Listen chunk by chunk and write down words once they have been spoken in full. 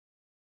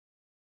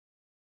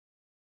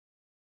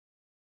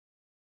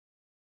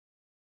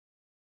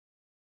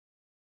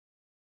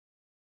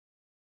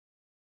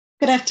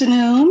Good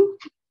afternoon.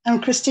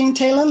 I'm Christine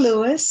Taylor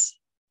Lewis,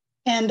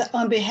 and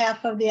on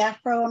behalf of the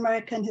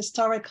Afro-American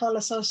Historical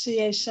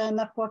Association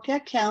of Fauquier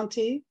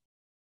County,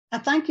 I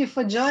thank you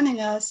for joining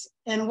us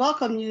and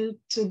welcome you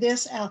to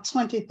this, our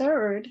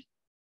 23rd,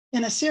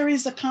 in a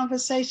series of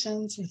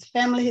conversations with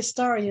family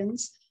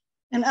historians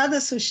and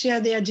others who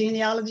share their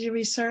genealogy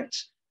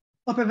research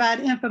or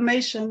provide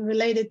information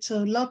related to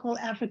local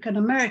African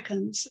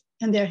Americans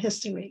and their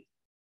history.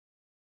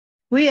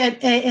 We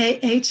at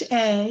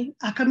AAHA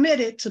are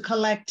committed to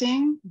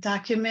collecting,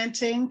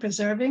 documenting,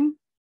 preserving,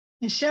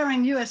 and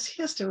sharing U.S.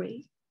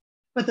 history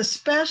with a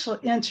special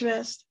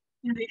interest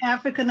in the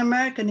African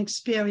American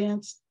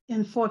experience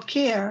in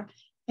Fauquier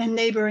and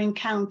neighboring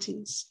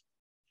counties.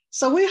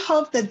 So we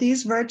hope that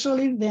these virtual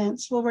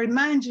events will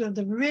remind you of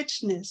the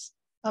richness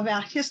of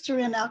our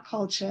history and our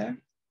culture,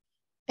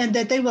 and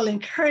that they will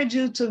encourage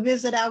you to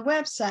visit our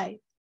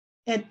website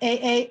at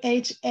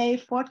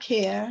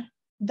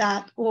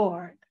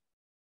aahafauquier.org.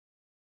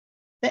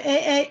 The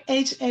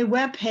AAHA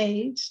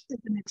webpage is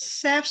an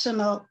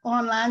exceptional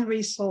online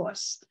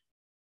resource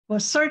for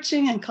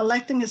searching and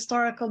collecting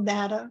historical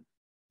data,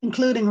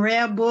 including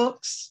rare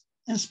books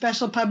and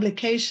special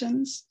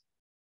publications,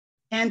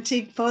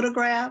 antique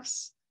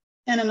photographs,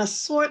 and an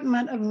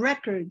assortment of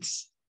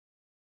records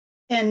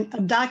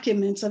and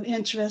documents of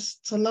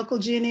interest to local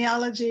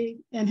genealogy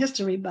and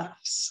history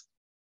buffs.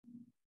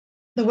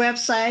 The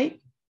website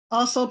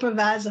also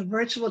provides a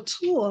virtual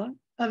tour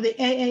of the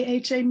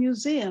AAHA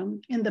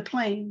Museum in the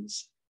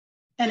Plains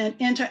and an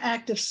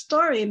interactive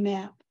story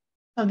map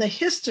of the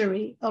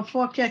history of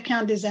Fauquier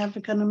County's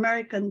African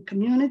American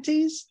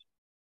communities,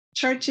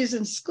 churches,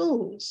 and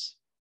schools.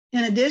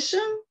 In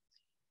addition,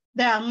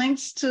 there are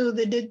links to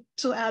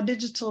our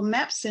digital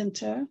map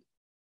center,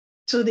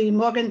 to the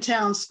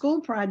Morgantown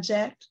School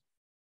Project,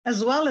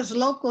 as well as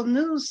local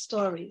news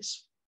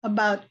stories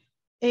about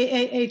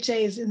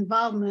AAHA's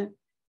involvement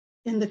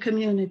in the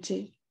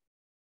community.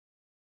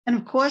 And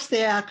of course,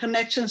 there are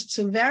connections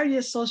to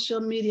various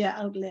social media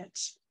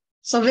outlets.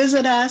 So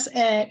visit us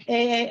at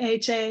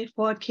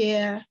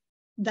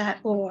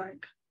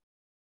aahafauquier.org.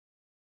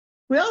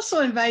 We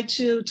also invite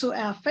you to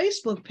our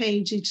Facebook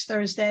page each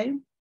Thursday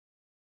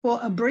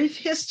for a brief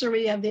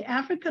history of the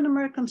African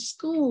American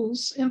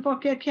schools in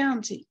Fauquier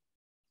County.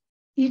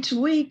 Each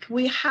week,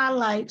 we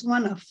highlight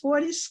one of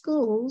 40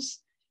 schools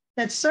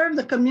that served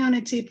the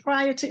community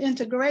prior to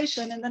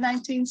integration in the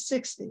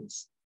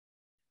 1960s.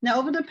 Now,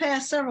 over the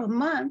past several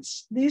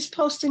months, these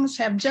postings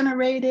have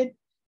generated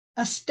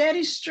a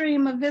steady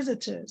stream of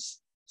visitors,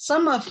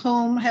 some of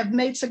whom have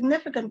made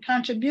significant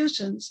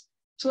contributions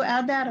to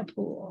our data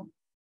pool.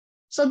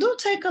 So do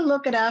take a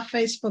look at our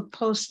Facebook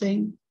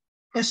posting,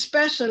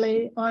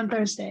 especially on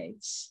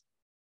Thursdays.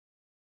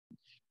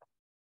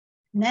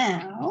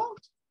 Now,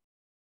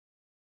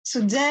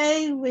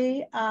 today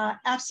we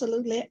are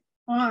absolutely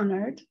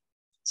honored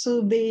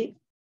to be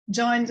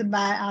joined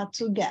by our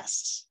two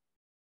guests,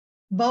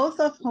 both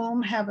of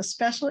whom have a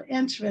special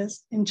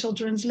interest in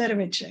children's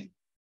literature,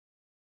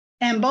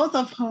 and both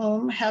of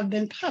whom have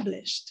been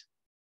published.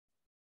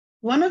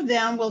 One of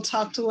them will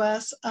talk to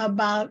us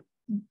about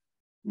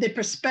the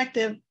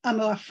perspective,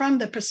 or from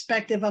the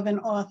perspective of an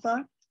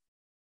author,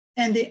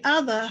 and the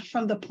other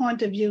from the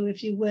point of view,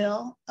 if you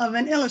will, of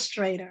an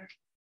illustrator.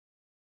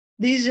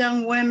 These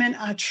young women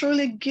are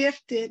truly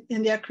gifted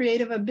in their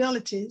creative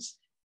abilities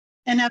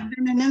and have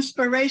been an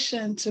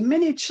inspiration to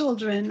many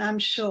children, I'm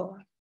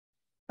sure.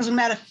 As a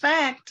matter of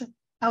fact,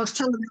 I was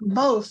telling them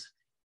both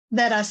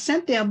that I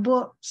sent their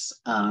books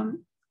that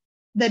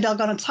they're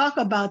going to talk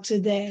about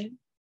today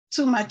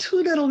to my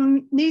two little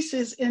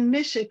nieces in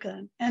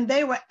Michigan, and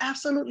they were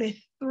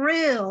absolutely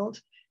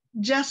thrilled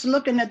just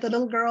looking at the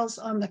little girls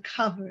on the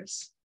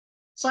covers.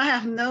 So I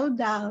have no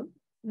doubt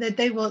that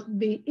they will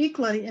be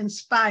equally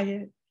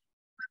inspired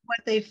by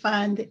what they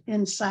find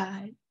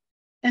inside.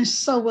 And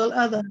so will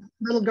other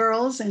little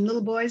girls and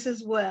little boys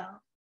as well.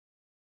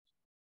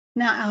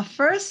 Now, our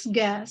first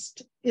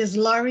guest is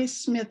Lorri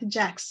Smith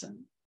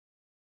Jackson.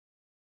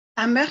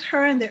 I met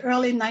her in the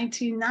early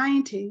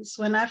 1990s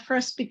when I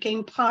first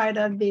became part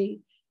of the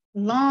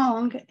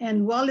long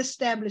and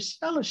well-established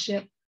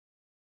fellowship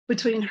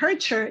between her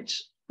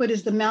church, which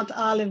is the Mount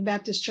Olive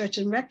Baptist Church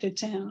in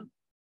Rectortown,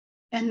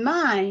 and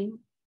mine,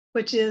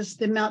 which is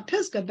the Mount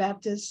Pisgah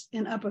Baptist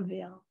in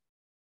Upperville.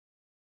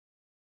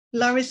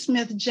 Lorri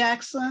Smith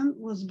Jackson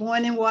was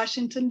born in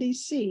Washington,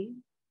 D.C.,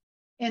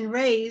 and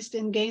raised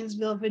in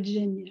Gainesville,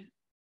 Virginia.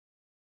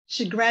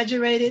 She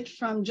graduated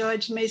from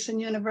George Mason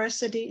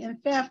University in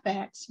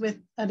Fairfax with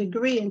a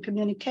degree in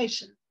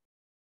communication.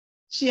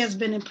 She has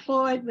been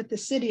employed with the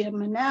City of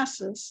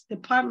Manassas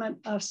Department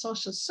of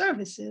Social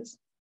Services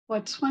for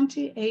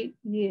 28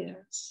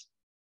 years.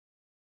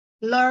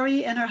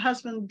 Lorri and her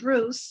husband,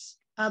 Bruce,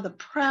 are the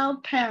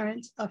proud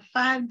parents of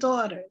 5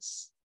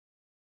 daughters: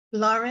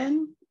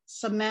 Lorrin,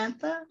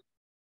 Samantha,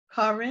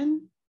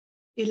 Corin,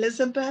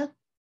 Elizabeth,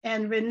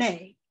 and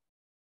Renee.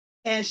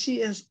 And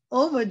she is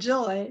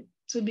overjoyed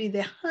to be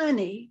the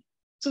honey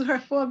to her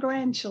 4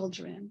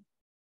 grandchildren,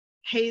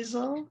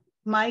 Hazel,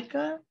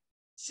 Micah,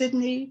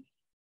 Sydney,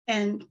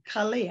 and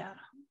Kaleigh.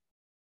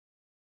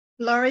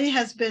 Lorri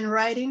has been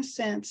writing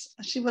since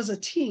she was a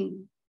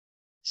teen.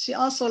 She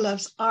also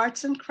loves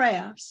arts and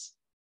crafts,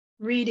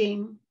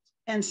 reading,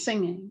 and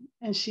singing,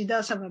 and she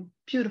does have a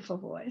beautiful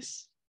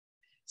voice.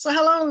 So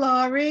hello,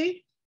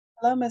 Lorri.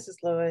 Hello, Mrs.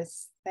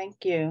 Lewis.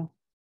 Thank you.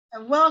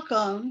 And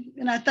welcome,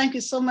 and I thank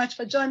you so much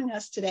for joining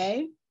us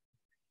today.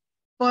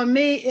 For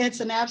me,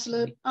 it's an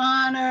absolute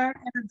honor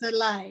and a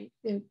delight.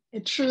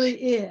 It truly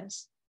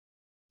is.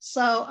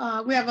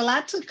 So we have a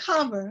lot to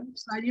cover.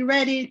 So are you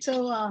ready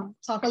to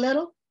talk a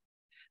little?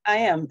 I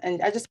am,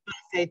 and I just want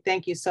to say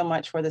thank you so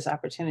much for this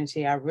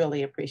opportunity. I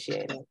really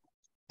appreciate it.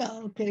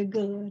 Okay,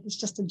 good. It's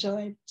just a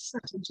joy,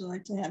 such a joy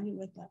to have you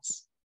with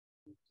us.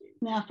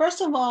 Now,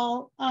 first of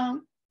all,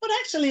 what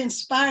actually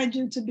inspired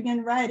you to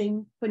begin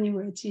writing when you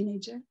were a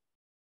teenager?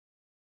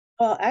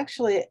 Well,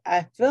 actually,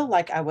 I feel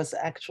like I was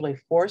actually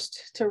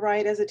forced to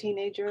write as a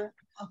teenager.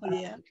 Oh,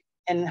 yeah.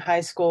 In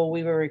high school,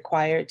 we were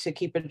required to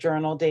keep a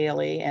journal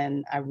daily,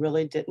 and I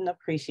really didn't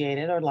appreciate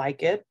it or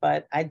like it,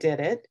 but I did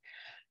it.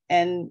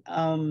 And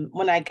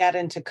when I got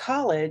into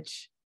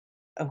college,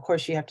 of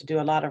course, you have to do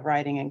a lot of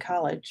writing in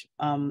college.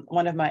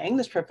 One of my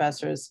English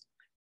professors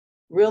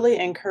really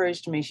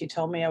encouraged me. She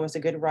told me I was a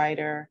good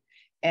writer.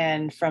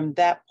 And from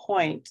that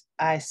point,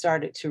 I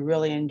started to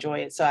really enjoy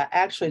it. So I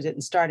actually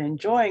didn't start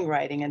enjoying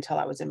writing until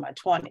I was in my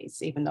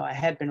 20s, even though I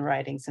had been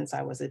writing since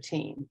I was a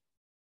teen.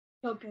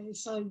 Okay,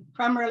 so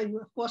primarily you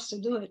were forced to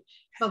do it,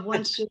 but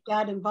once you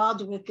got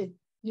involved with it,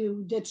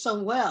 you did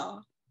so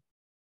well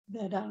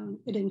that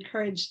it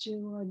encouraged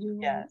you, or you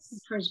were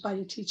encouraged by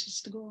your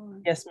teachers to go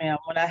on. Yes, ma'am.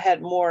 When I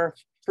had more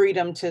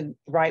freedom to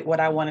write what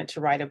I wanted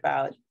to write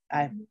about,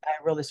 I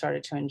really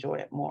started to enjoy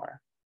it more.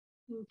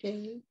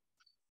 Okay.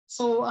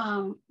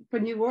 So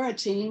when you were a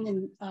teen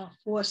and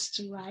forced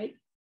to write,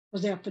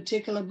 was there a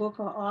particular book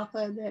or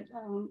author that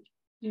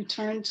you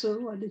turned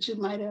to or that you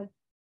might have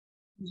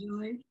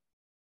enjoyed?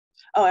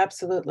 Oh,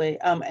 absolutely.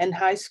 In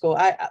high school,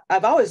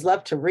 I've always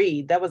loved to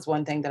read. That was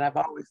one thing that I've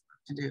always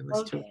loved to do,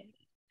 was to read.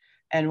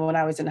 And when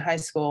I was in high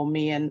school,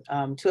 me and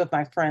two of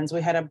my friends,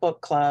 we had a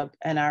book club,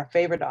 and our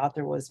favorite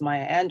author was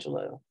Maya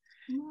Angelou.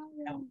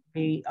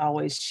 We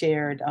always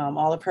shared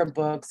all of her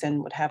books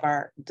and would have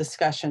our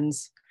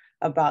discussions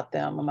about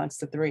them amongst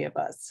the three of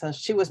us. So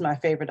she was my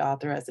favorite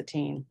author as a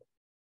teen.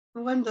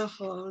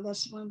 Wonderful.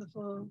 That's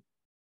wonderful.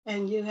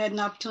 And you had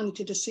an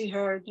opportunity to see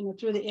her,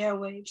 through the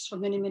airwaves for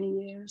many, many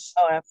years.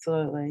 Oh,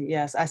 absolutely.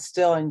 Yes. I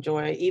still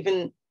enjoy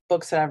even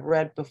books that I've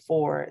read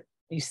before.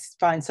 You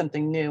find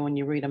something new when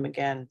you read them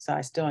again. So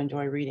I still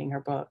enjoy reading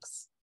her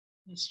books.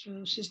 That's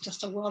true. She's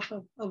just a wealth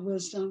of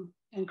wisdom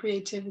and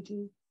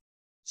creativity.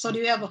 So do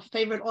you have a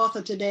favorite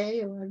author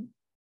today? Or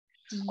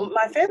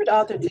my favorite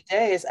author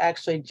today is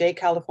actually J.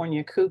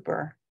 California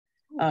Cooper.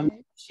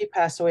 She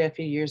passed away a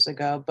few years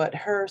ago, but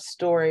her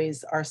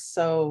stories are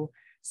so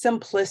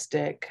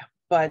simplistic,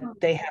 but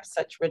they have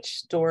such rich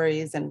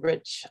stories and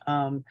rich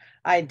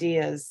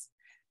ideas.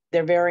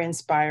 They're very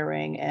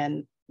inspiring,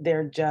 and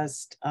they're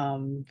just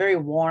very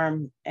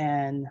warm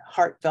and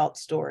heartfelt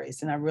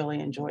stories. And I really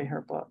enjoy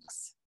her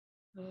books.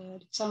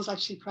 It sounds like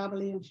she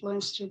probably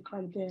influenced you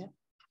quite a bit.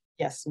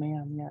 Yes,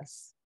 ma'am.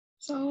 Yes.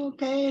 So,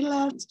 okay,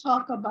 let's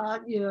talk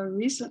about your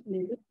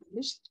recently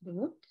published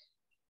book.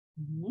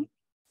 Mm-hmm.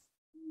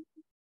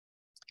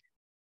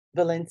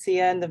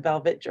 Valencia and the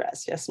Velvet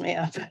Dress. Yes,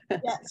 ma'am.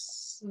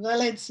 Yes,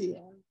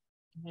 Valencia.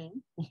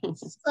 Mm-hmm.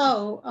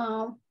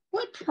 So,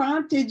 what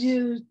prompted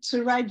you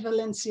to write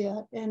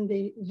Valencia in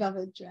the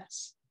Velvet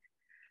Dress?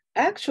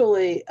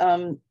 Actually,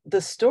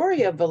 the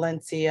story of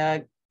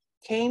Valencia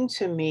came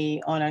to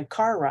me on a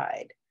car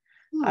ride.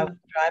 I was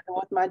driving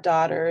with my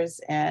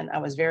daughters, and I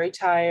was very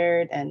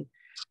tired and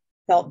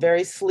felt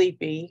very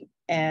sleepy.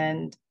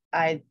 And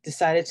I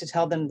decided to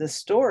tell them the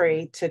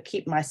story to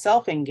keep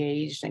myself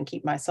engaged and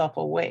keep myself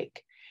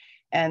awake.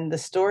 And the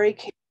story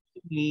came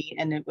to me,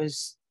 and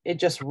it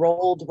just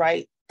rolled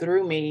right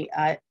through me.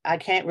 I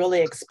can't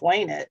really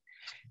explain it.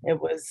 It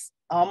was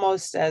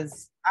almost,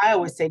 as I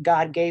always say,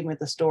 God gave me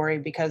the story,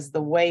 because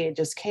the way it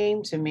just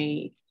came to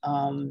me,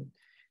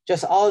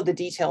 just all of the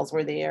details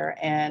were there.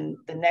 And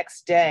the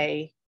next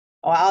day,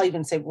 or I'll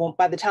even say, well,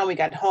 by the time we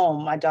got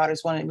home, my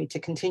daughters wanted me to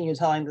continue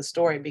telling the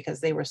story because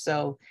they were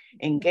so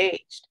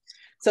engaged.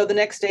 So the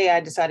next day I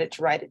decided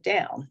to write it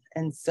down.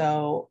 And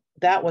so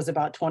that was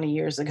about 20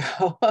 years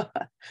ago, or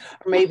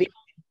maybe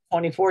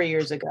 24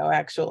 years ago,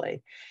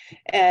 actually.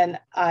 And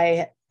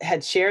I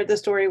had shared the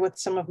story with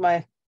some of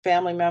my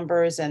family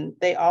members, and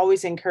they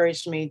always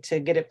encouraged me to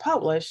get it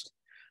published.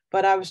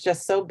 But I was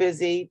just so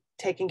busy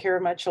taking care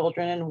of my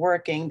children and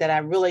working that I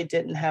really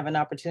didn't have an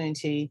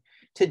opportunity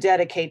to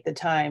dedicate the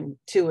time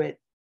to it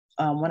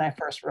when I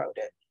first wrote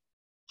it.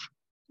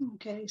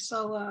 Okay,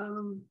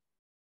 so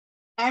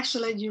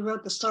actually you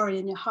wrote the story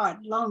in your heart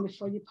long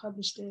before you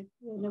published it,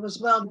 and it was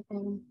well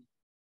done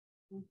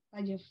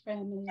by your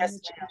family. Yes,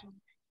 and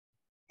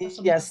your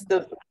children. Yes,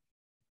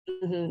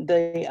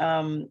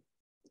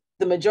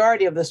 the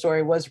majority of the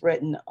story was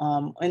written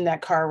in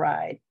that car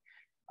ride.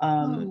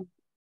 And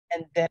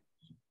then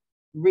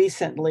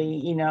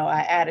recently,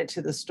 I added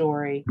to the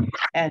story.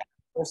 And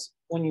of course,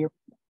 when you're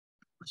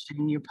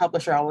publishing, your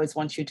publisher always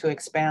wants you to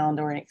expound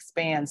or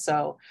expand.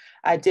 So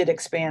I did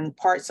expand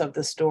parts of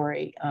the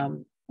story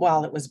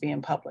while it was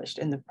being published,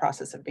 in the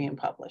process of being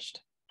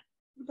published.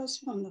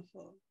 That's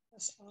wonderful.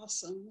 That's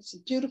awesome. It's a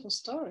beautiful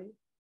story.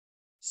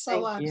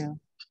 So Thank you.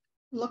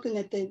 Looking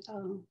at the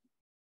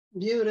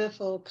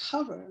beautiful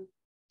cover,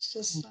 it's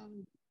just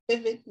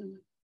vivid and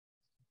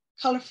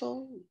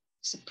colorful.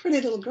 It's a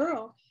pretty little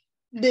girl.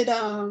 Did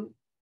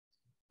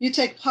you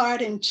take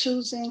part in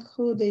choosing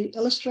who the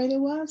illustrator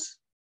was?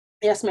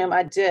 Yes, ma'am,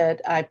 I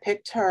did. I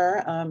picked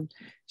her.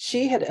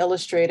 She had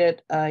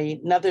illustrated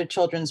another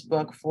children's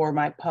book for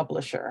my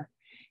publisher.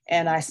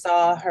 And I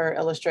saw her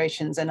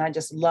illustrations and I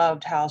just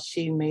loved how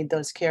she made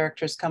those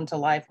characters come to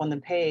life on the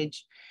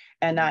page.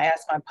 And I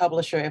asked my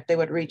publisher if they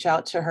would reach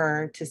out to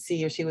her to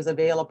see if she was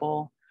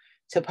available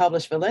to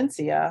publish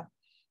Valencia.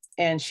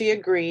 And she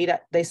agreed.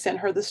 They sent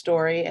her the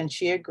story and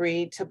she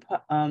agreed to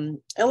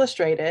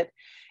illustrate it.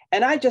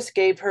 And I just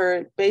gave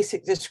her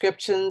basic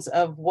descriptions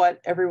of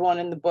what everyone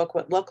in the book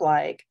would look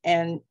like.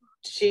 And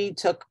she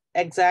took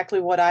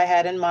exactly what I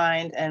had in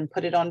mind and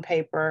put it on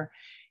paper.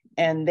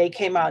 And they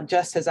came out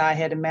just as I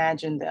had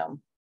imagined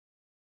them.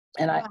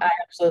 And I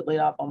absolutely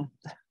love them.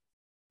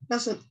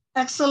 That's an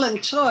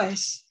excellent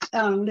choice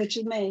that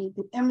you made.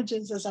 The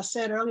images, as I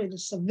said earlier, are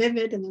so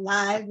vivid and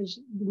alive, as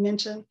you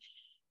mentioned.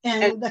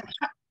 And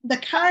the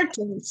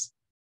characters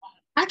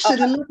actually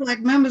look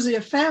like members of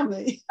your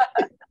family.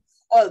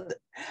 Well,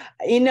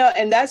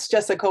 and that's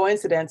just a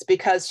coincidence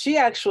because she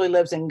actually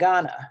lives in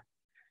Ghana.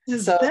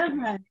 Is that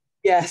right?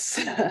 Yes.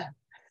 So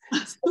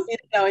she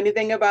didn't know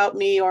anything about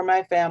me or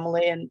my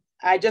family. And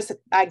I guess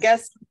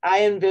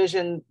I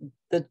envisioned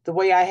the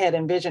way I had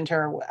envisioned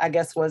her, I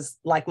guess, was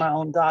like my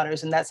own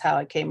daughters. And that's how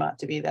it came out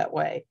to be that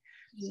way.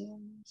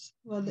 Yes.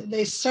 Well,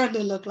 they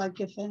certainly look like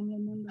your family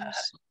members.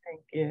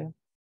 Thank you.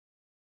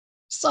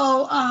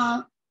 So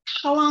how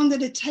long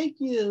did it take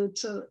you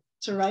to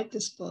write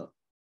this book?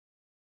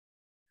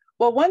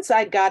 Well, once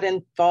I got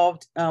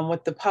involved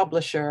with the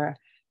publisher,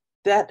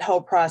 that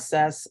whole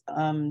process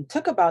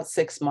took about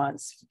 6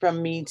 months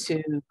from me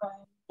to,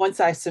 once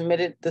I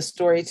submitted the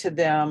story to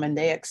them and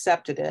they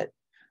accepted it,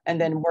 and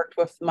then worked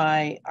with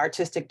my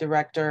artistic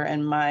director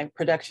and my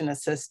production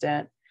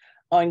assistant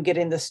on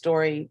getting the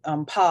story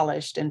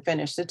polished and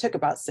finished. It took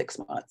about 6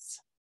 months.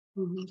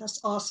 Mm-hmm. That's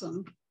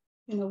awesome.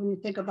 When you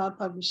think about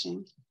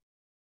publishing,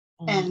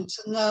 and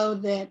to know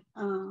that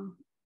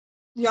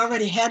you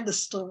already had the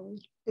story.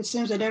 It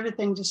seems that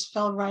everything just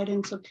fell right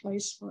into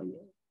place for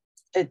you.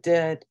 It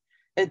did.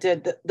 It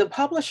did. The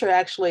publisher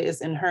actually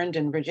is in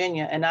Herndon,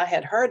 Virginia, and I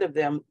had heard of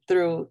them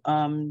through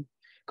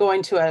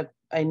going to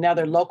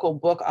another local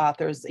book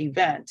author's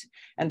event,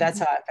 and that's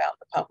how I found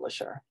the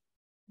publisher.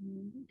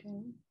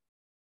 Okay.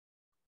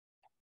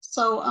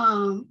 So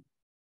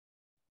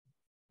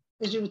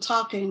as you were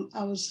talking,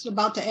 I was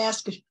about to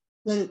ask if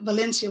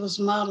Valencia was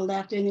modeled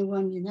after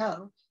anyone you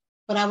know,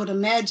 but I would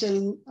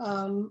imagine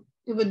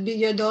it would be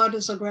your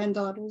daughters or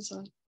granddaughters.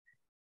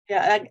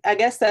 Yeah, I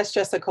guess that's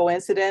just a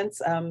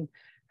coincidence.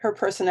 Her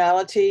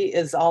personality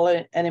is all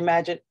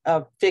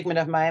a figment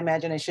of my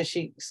imagination.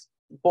 She's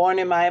born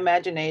in my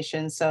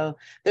imagination. So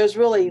there's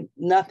really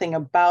nothing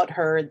about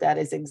her that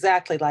is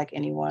exactly like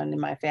anyone in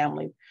my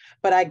family,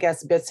 but I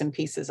guess bits and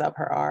pieces of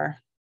her are.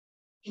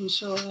 I'm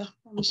sure.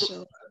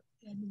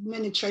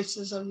 Many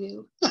traces of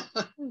you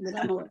that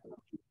I'm aware of.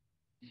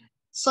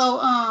 So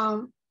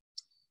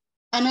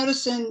I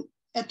noticed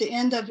at the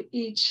end of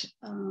each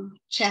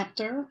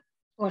chapter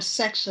or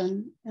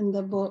section in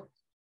the book,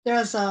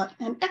 there's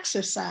an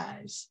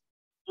exercise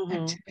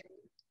activity.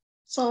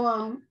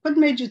 So what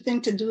made you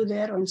think to do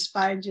that or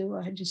inspired you,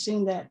 or had you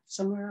seen that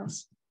somewhere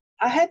else?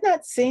 I had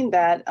not seen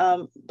that,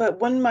 but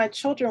when my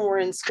children were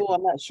in school,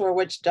 I'm not sure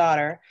which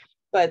daughter,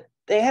 but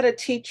they had a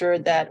teacher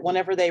that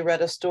whenever they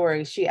read a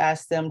story, she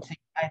asked them to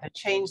either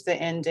change the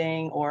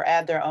ending or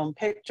add their own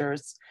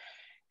pictures.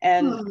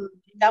 And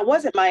that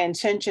wasn't my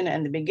intention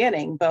in the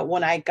beginning, but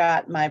when I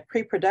got my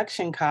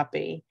pre-production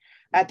copy,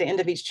 at the end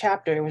of each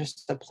chapter, it was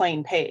just a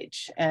plain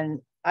page.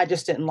 And I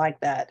just didn't like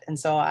that. And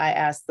so I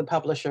asked the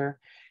publisher,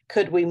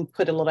 could we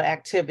put a little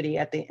activity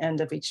at the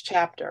end of each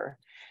chapter?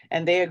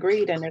 And they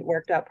agreed, and it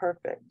worked out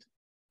perfect.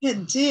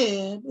 It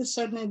did. It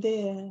certainly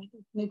did.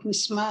 It made me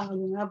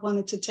smile. I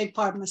wanted to take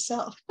part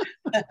myself.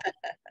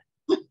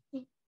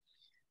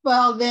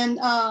 Well, then,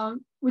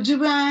 would you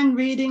mind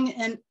reading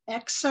an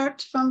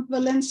excerpt from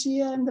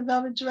Valencia and the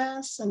Velvet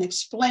Dress and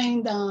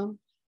explain a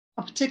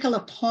particular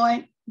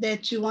point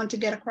that you want to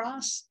get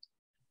across?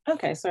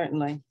 Okay,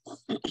 certainly.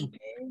 Okay.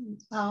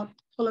 I'll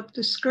pull up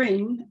the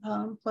screen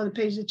for the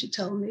page that you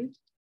told me.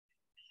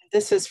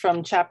 This is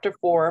from chapter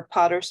 4,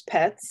 Potter's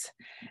Pets.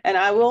 And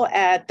I will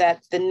add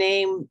that the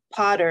name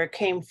Potter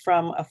came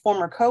from a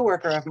former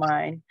coworker of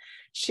mine.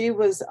 She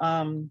was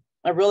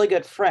a really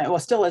good friend, well,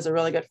 still is a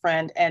really good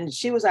friend. And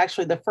she was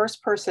actually the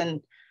first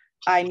person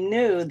I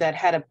knew that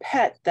had a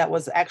pet that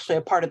was actually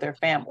a part of their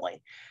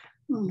family.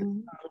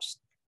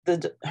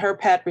 Her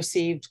pet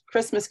received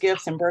Christmas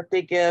gifts and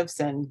birthday gifts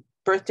and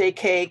birthday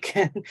cake.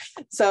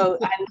 So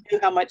I knew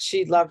how much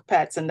she loved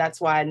pets, and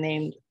that's why I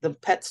named the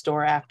pet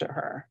store after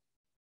her.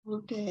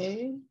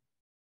 Okay.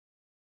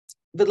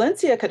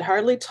 Valencia could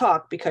hardly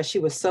talk because she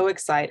was so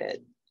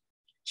excited.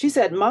 She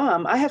said,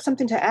 "Mom, I have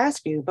something to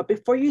ask you, but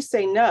before you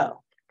say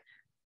no."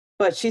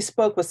 But she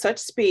spoke with such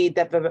speed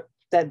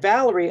that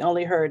Valerie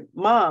only heard,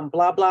 "Mom,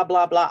 blah, blah,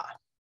 blah, blah."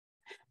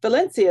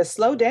 "Valencia,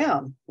 slow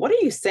down. What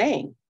are you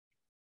saying?"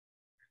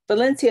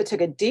 Valencia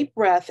took a deep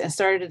breath and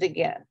started it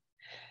again.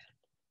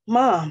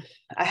 "Mom,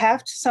 I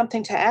have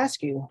something to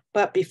ask you,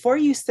 but before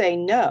you say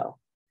no."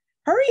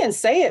 "Hurry and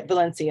say it,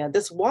 Valencia.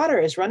 This water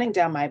is running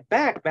down my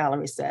back,"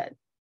 Valerie said.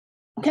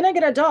 "Can I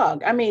get a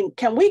dog? I mean,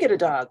 can we get a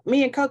dog?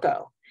 Me and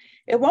Coco.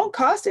 It won't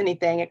cost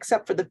anything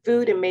except for the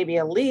food and maybe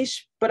a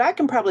leash, but I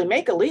can probably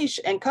make a leash,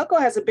 and Coco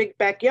has a big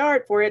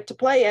backyard for it to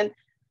play in.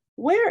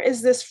 Where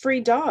is this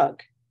free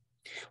dog?"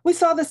 "We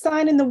saw the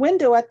sign in the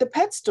window at the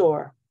pet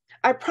store.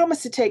 I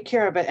promise to take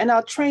care of it, and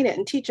I'll train it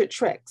and teach it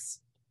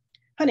tricks."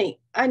 "Honey,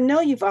 I know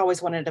you've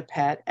always wanted a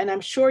pet, and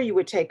I'm sure you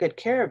would take good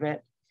care of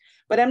it,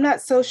 but I'm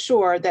not so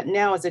sure that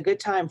now is a good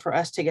time for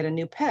us to get a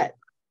new pet.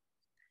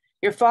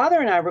 Your father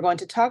and I were going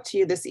to talk to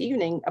you this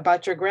evening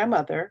about your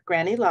grandmother,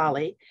 Granny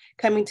Lolly,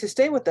 coming to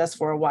stay with us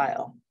for a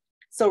while.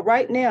 So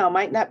right now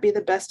might not be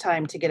the best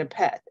time to get a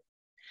pet.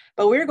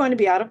 But we're going to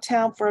be out of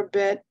town for a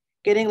bit,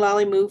 getting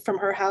Lolly moved from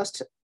her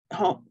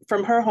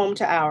home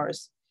to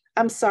ours.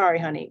 I'm sorry,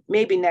 honey,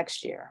 maybe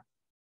next year."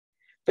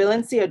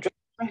 Valencia dropped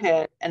her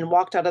head and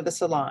walked out of the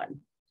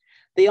salon.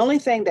 The only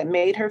thing that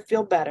made her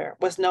feel better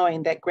was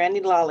knowing that Granny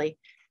Lolly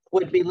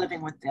would be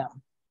living with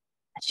them.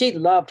 She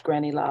loved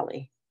Granny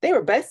Lolly. They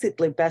were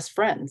basically best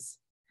friends.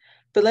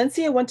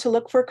 Valencia went to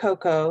look for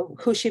Coco,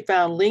 who she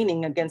found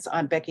leaning against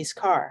Aunt Becky's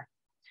car.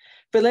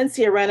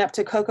 Valencia ran up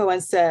to Coco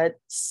and said,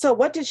 "So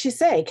what did she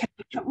say? Can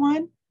we get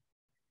one?"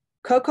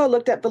 Coco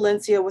looked at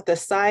Valencia with a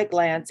side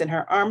glance and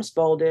her arms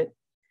folded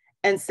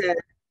and said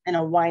in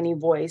a whiny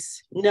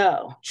voice,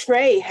 "No,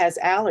 Trey has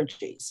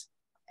allergies."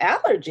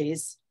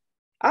 "Allergies?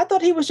 I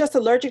thought he was just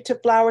allergic to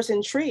flowers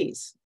and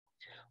trees."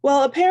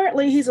 "Well,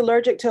 apparently he's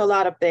allergic to a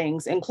lot of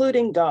things,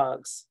 including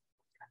dogs.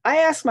 I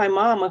asked my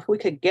mom if we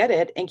could get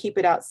it and keep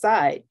it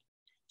outside.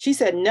 She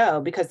said no,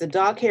 because the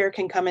dog hair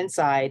can come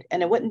inside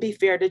and it wouldn't be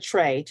fair to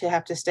Trey to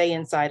have to stay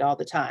inside all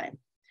the time.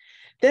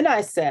 Then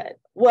I said,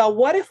 well,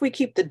 what if we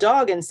keep the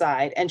dog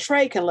inside and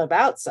Trey can live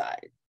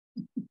outside?"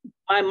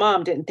 My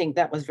mom didn't think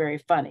that was very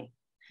funny.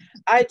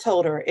 I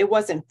told her it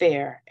wasn't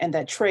fair and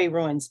that Trey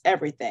ruins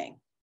everything.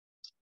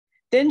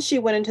 Then she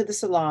went into the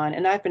salon,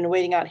 and I've been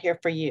waiting out here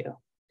for you.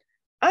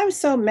 I'm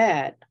so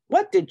mad.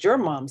 What did your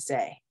mom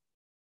say?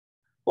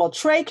 Well,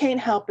 Trey can't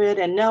help it,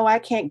 and no, I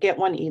can't get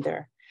one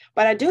either.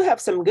 But I do have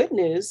some good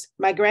news.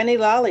 My Granny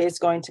Lolly is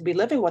going to be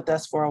living with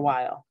us for a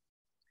while.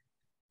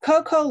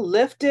 Coco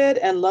lifted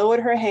and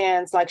lowered her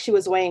hands like she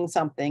was weighing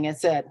something and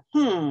said,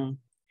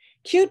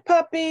 cute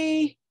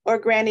puppy or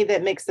Granny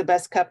that makes the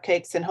best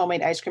cupcakes and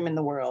homemade ice cream in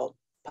the world?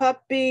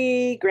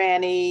 Puppy,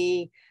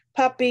 Granny,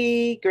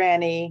 puppy,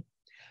 Granny.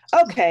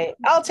 Okay,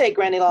 I'll take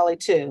Granny Lolly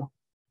too,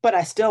 but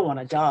I still want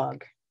a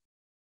dog.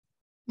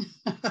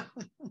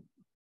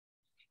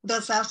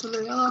 That's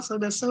absolutely awesome.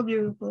 That's so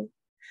beautiful.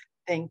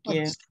 Thank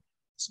you.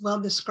 It's well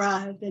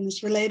described and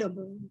it's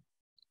relatable.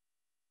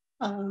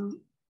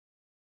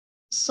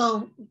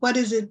 So what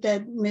is it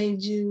that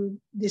made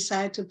you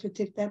decide to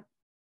pick that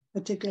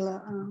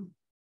particular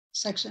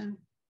section?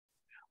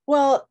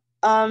 Well,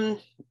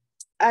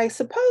 I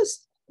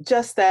suppose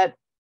just that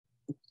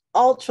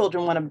all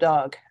children want a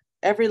dog.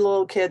 Every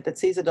little kid that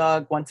sees a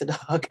dog wants a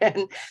dog.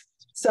 And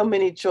so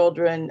many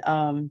children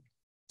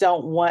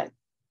want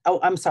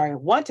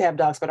to have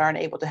dogs, but aren't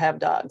able to have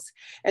dogs.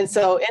 And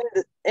so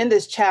in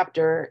this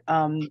chapter,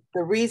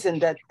 the reason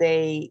that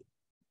they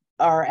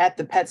are at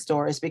the pet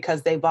store is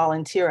because they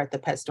volunteer at the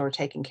pet store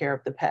taking care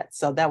of the pets.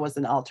 So that was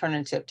an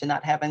alternative to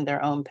not having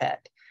their own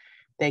pet.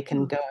 They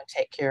can go and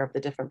take care of the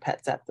different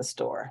pets at the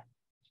store.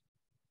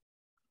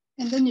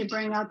 And then you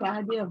bring out the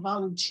idea of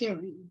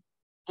volunteering.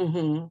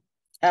 Mm-hmm.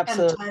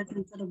 Absolutely. And it ties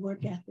into the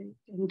work ethic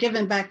and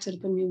giving back to the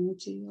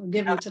community or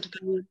giving to the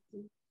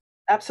community.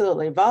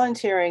 Absolutely.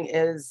 Volunteering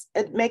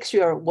it makes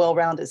you a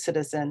well-rounded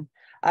citizen.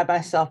 I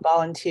myself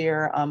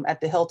volunteer at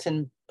the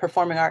Hilton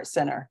Performing Arts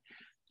Center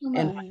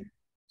in my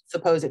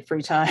supposed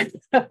free time.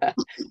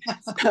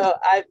 So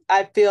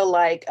I feel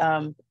like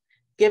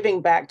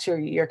giving back to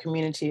your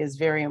community is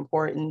very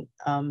important.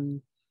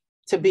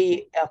 To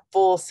be a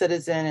full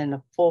citizen and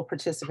a full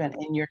participant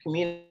in your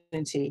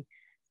community.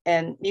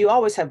 And you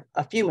always have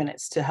a few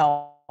minutes to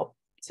help,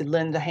 to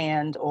lend a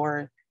hand,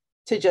 or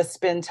to just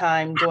spend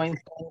time doing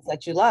things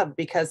that you love,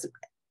 because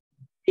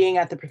being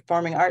at the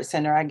Performing Arts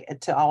Center, I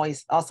get to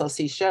always also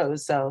see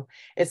shows. So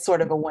it's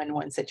sort of a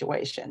win-win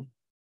situation.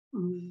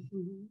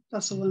 Mm-hmm.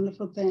 That's a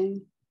wonderful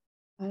thing.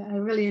 I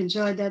really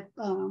enjoyed that,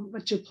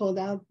 what you pulled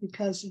out,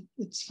 because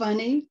it's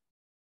funny,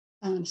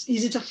 it's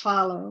easy to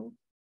follow,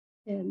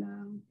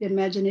 and the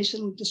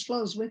imagination just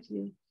flows with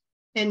you.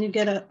 And you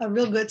get a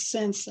real good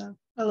sense of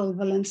a little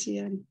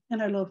Valencia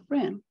and her little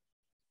friend.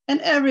 And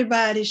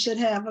everybody should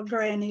have a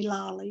Granny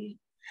Lolly.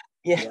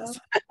 Yes.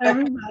 Yeah,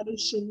 everybody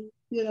should.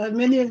 You know,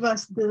 many of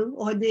us do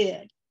or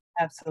did.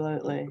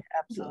 Absolutely.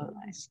 Absolutely.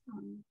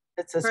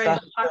 Yeah, It's a very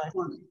special.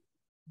 heartwarming.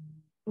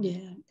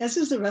 Yeah, as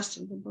is the rest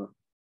of the book.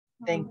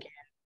 Thank you.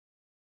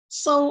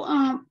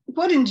 So,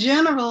 what in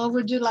general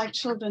would you like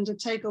children to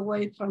take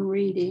away from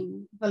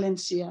reading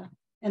Valencia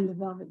and the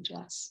Velvet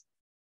Dress?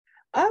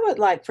 I would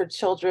like for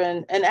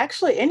children, and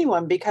actually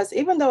anyone, because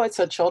even though it's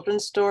a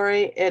children's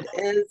story, it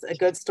is a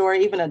good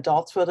story. Even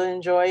adults will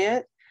enjoy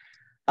it.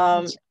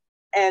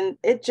 And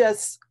it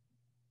just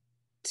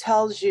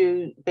tells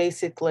you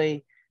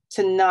basically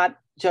to not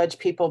judge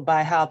people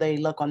by how they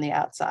look on the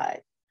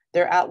outside.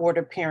 Their outward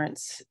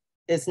appearance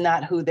is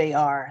not who they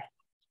are.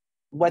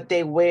 What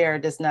they wear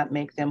does not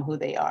make them who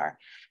they are.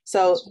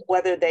 So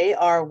whether they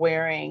are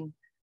wearing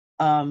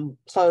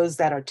clothes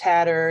that are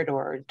tattered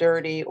or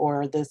dirty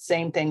or the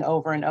same thing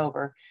over and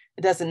over,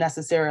 it doesn't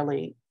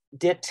necessarily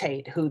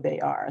dictate who they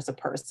are as a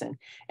person.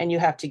 And you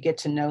have to get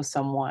to know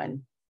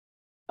someone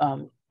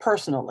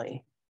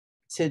personally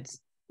to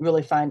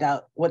really find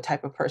out what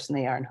type of person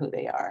they are and who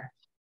they are.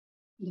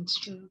 That's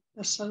true.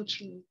 That's so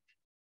true.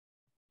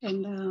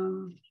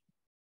 And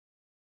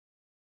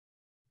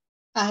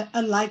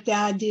I like the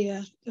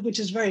idea, which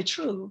is very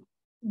true,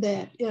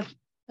 that if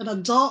an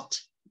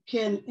adult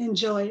can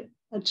enjoy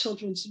a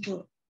children's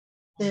book,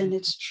 then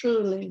it's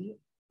truly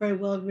very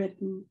well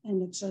written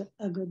and it's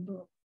a good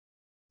book.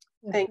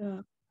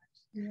 Yeah,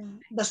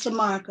 that's the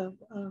mark of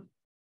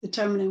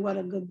determining what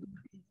a good book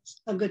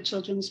is, a good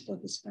children's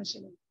book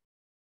especially.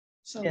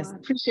 So yes. I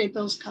appreciate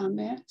those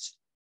comments.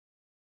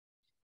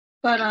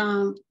 But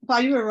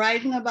while you were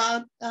writing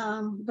about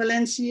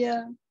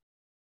Valencia,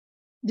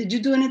 did you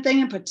do anything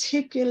in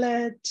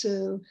particular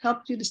to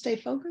help you to stay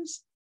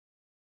focused?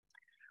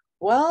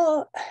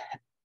 Well,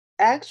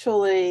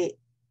 actually,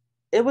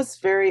 it was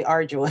very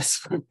arduous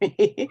for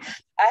me.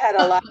 I had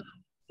a lot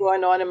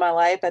going on in my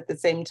life at the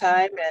same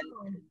time.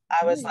 And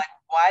I was like,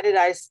 why did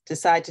I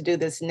decide to do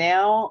this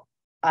now?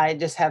 I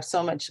just have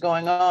so much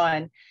going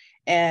on.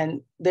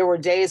 And there were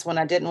days when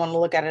I didn't want to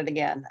look at it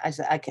again. I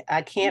said,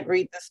 I can't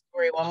read this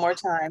story one more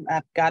time.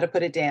 I've got to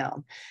put it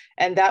down.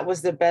 And that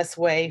was the best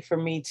way for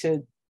me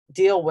to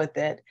deal with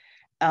it.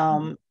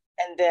 And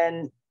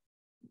then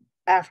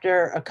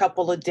after a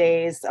couple of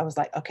days, I was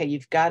like, okay,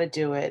 you've got to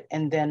do it.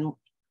 And then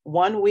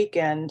one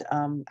weekend,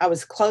 I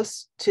was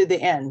close to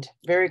the end,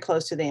 very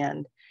close to the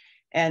end.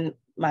 And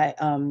my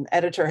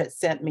editor had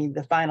sent me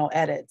the final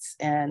edits.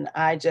 And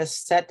I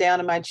just sat down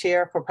in my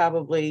chair for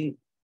probably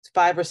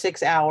 5 or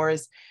 6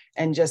 hours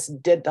and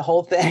just did the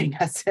whole thing.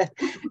 I said,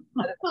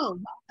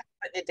 putting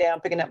it down,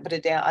 picking up, put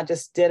it down. I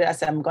just did it. I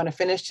said, I'm going to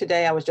finish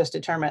today. I was just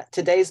determined.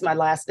 Today's my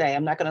last day.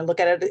 I'm not going to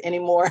look at it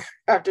anymore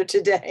after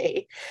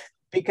today,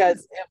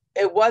 because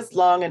it was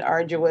long and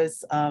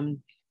arduous.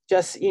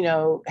 Just, you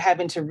know,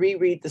 having to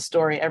reread the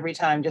story every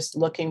time, just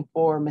looking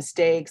for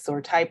mistakes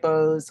or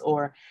typos,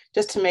 or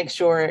just to make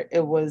sure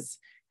it was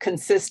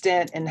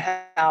consistent in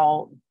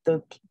how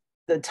the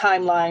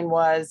timeline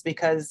was,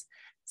 because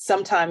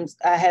sometimes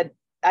I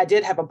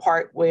did have a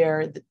part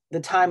where the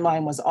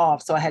timeline was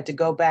off. So I had to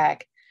go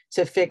back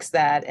to fix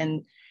that.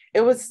 And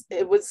it was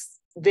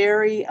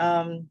very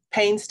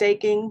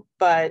painstaking,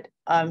 but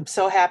I'm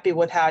so happy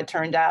with how it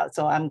turned out.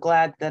 So I'm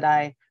glad that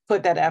I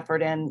put that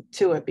effort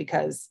into it,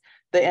 because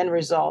the end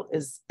result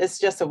it's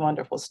just a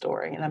wonderful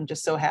story. And I'm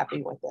just so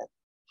happy with it.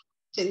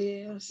 It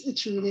is, it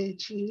truly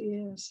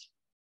is.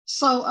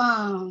 So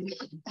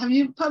have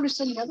you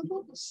published any other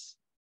books?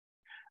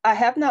 I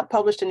have not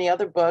published any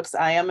other books.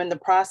 I am in the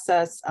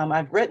process.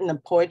 I've written a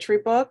poetry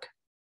book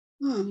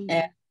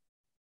and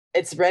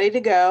it's ready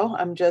to go.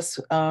 I'm just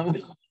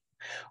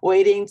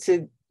waiting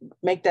to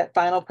make that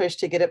final push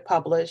to get it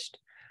published.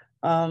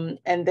 And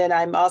then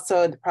I'm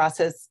also in the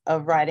process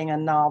of writing a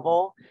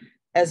novel,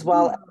 as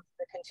well as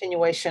the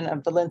continuation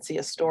of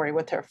Valencia's story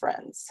with her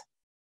friends.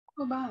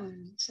 Oh, my.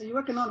 So you're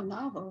working on a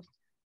novel.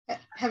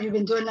 Have you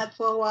been doing that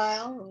for a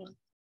while? Or?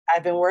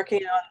 I've been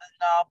working on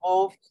the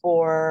novel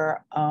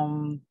for,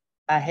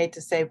 I hate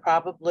to say,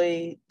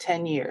 probably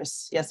 10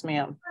 years. Yes,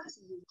 ma'am.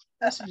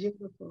 That's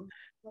beautiful.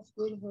 That's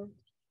beautiful.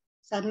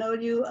 So I know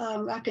you,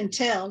 I can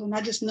tell, and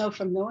I just know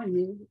from knowing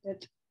you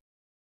that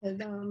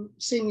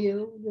seeing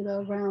you, you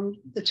know, around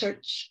the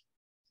church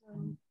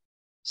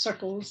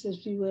circles,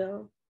 if you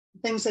will,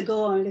 things that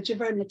go on, that you're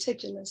very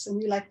meticulous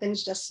and you like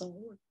things just so,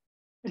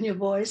 and your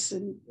voice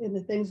and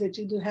the things that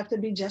you do have to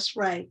be just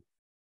right.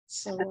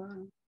 So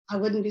I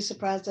wouldn't be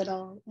surprised at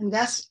all. And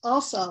that's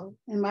also,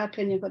 in my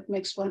opinion, what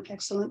makes one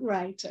excellent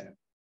writer.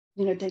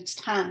 You know, it takes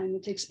time,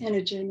 it takes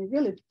energy, and it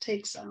really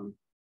takes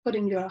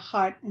putting your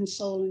heart and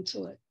soul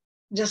into it,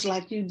 just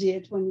like you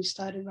did when you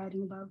started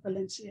writing about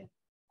Valencia.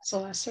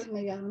 So I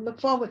certainly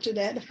look forward to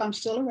that if I'm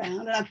still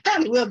around, and I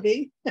probably will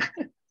be.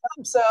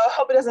 So I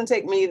hope it doesn't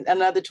take me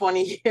another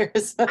 20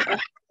 years. I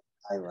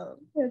won't.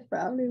 It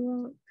probably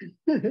won't.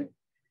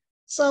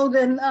 So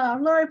then,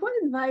 Lorri, what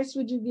advice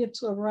would you give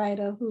to a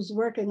writer who's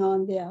working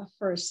on their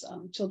first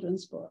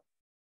children's book,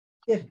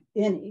 if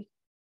any?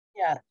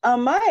 Yeah.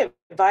 My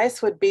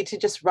advice would be to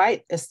just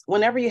write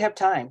whenever you have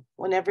time,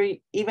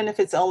 even if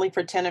it's only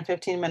for 10 or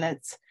 15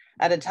 minutes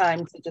at a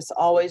time, to just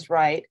always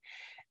write,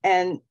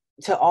 and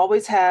to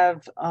always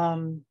have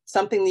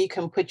something that you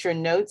can put your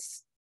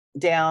notes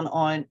down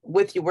on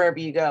with you wherever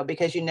you go,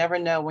 because you never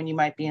know when you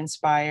might be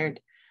inspired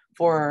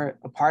for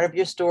a part of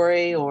your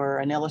story or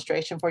an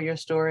illustration for your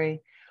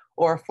story,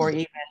 or for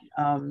even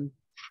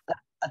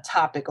a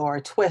topic or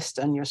a twist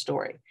on your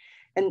story.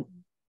 And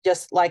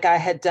just like I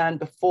had done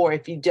before,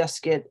 if you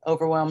just get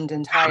overwhelmed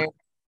and tired,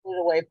 put it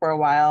away for a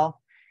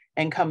while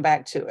and come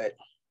back to it.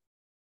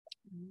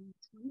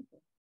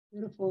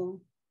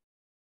 Beautiful.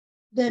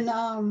 Then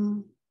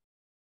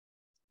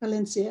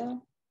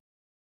Valencia,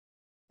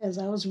 as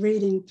I was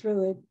reading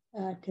through it,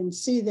 I can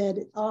see that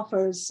it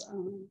offers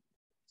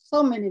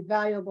so many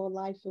valuable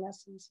life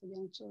lessons for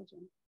young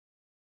children.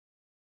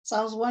 So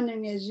I was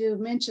wondering, as you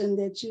mentioned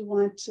that you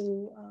want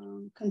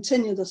to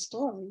continue the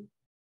story,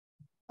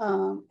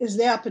 is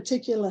there a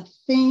particular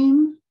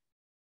theme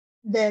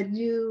that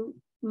you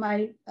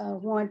might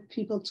want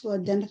people to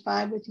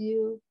identify with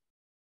you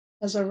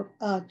as a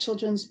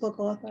children's book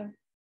author?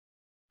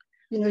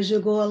 You know, as you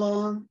go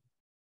along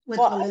with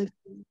Valencia.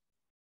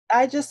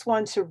 I just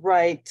want to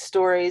write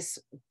stories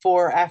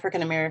for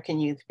African-American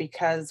youth,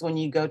 because when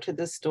you go to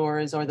the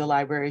stores or the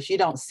libraries, you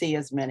don't see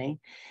as many.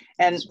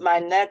 And my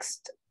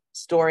next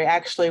story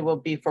actually will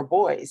be for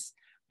boys,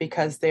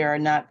 because there are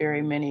not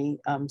very many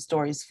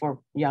stories for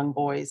young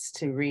boys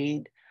to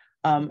read.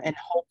 And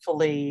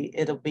hopefully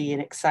it'll be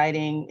an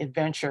exciting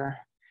adventure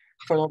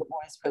for little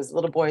boys, because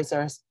little boys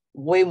are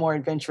way more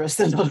adventurous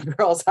than little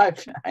girls.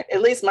 At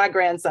least my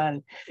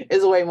grandson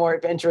is way more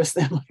adventurous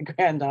than my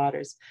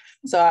granddaughters.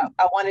 So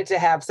I wanted to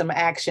have some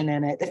action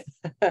in it.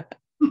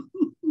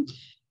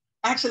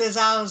 Actually, as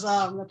I was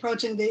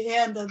approaching the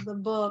end of the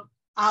book,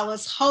 I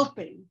was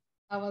hoping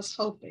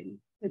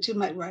that you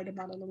might write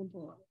about a little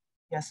boy.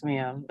 Yes,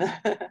 ma'am.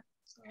 So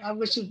I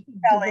wish you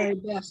the very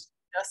best.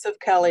 Joseph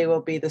Kelly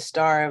will be the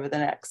star of the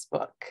next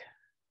book.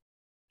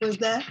 Was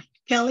that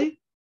Kelly?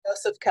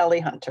 Joseph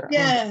Kelly Hunter.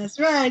 Yes,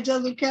 right,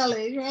 Joseph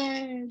Kelly,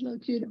 right, little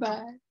cute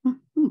bye.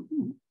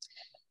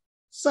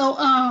 So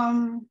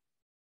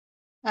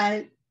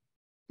I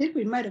think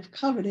we might have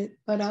covered it,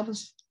 but I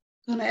was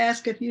going to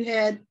ask if you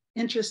had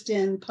interest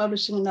in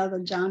publishing in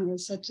other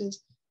genres, such as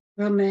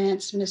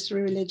romance,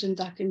 mystery, religion,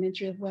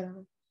 documentary, or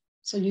whatever.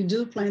 So you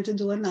do plan to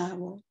do a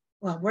novel,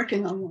 well,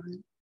 working on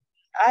one.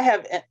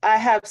 I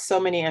have so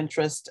many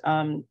interests.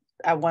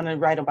 I want to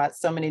write about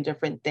so many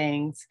different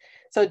things.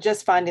 So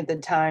just finding the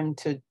time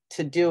to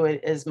do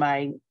it is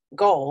my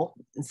goal.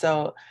 And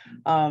so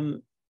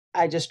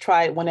I just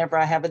try whenever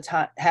I have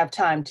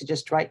time to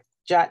just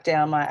jot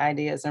down my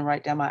ideas and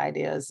write down my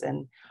ideas,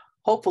 and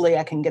hopefully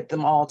I can get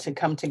them all to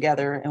come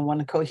together in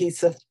one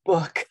cohesive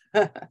book.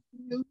 You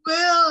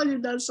will.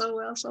 You've done so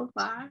well so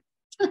far.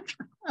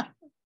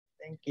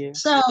 Thank you.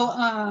 So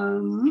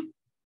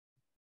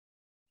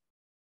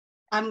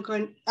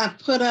I've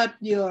put up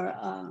your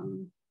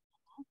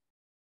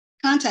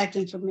contact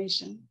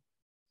information.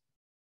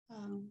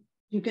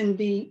 You can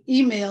be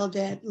emailed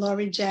at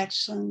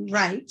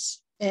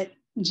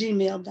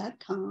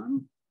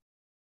lorrijacksonwrites@gmail.com.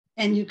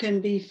 And you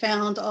can be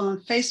found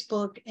on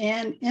Facebook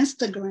and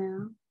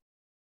Instagram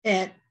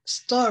at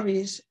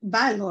Stories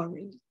by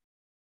Lorri.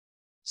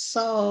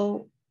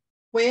 So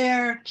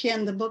where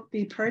can the book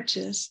be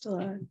purchased?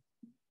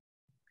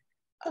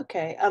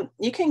 Okay,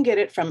 you can get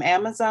it from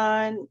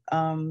Amazon,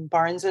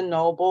 Barnes &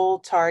 Noble,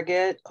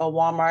 Target, or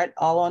Walmart,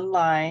 all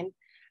online.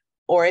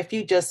 Or if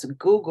you just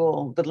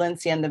Google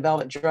Valencia and the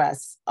Velvet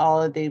Dress,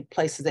 all of the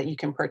places that you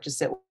can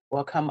purchase it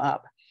will come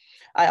up.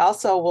 I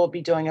also will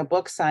be doing a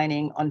book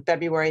signing on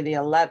February the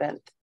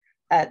 11th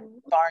at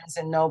Barnes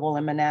 & Noble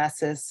in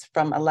Manassas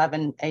from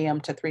 11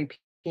 a.m. to 3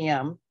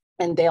 p.m.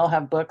 And they'll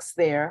have books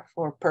there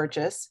for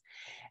purchase.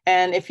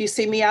 And if you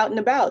see me out and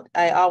about,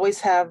 I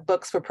always have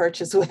books for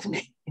purchase with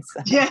me.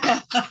 So. Yeah.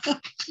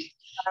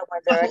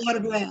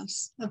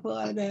 Autographs.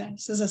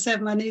 As I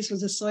said, my niece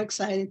was just so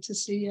excited to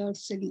see your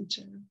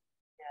signature.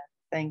 Yeah,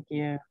 thank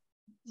you.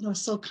 It was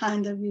so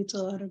kind of you to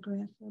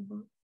autograph the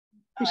book.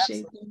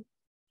 Appreciate it.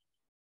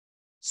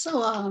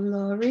 So,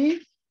 Lorri,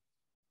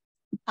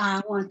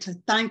 I want to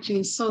thank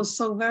you so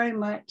very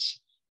much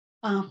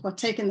for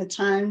taking the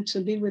time to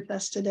be with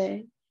us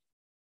today,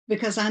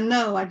 because I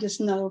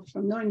just know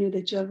from knowing you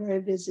that you're a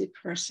very busy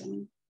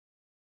person.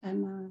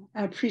 And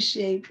I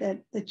appreciate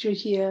that you're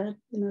here,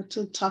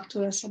 to talk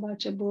to us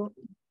about your book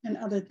and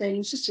other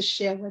things, just to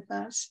share with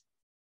us.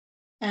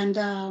 And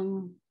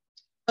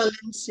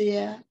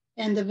Valencia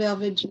and the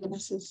Velvet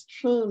Dress is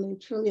truly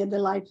a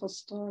delightful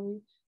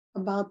story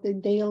about the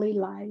daily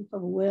life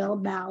of a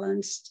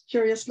well-balanced,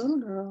 curious little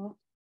girl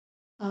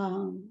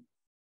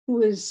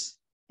who is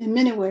in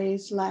many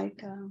ways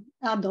like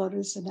our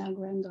daughters and our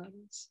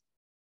granddaughters,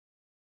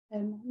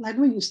 and like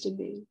we used to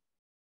be.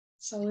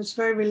 So it's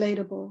very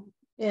relatable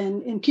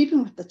and in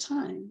keeping with the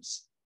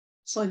times.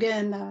 So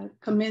again, I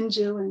commend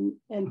you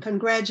and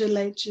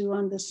congratulate you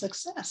on the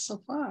success so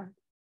far.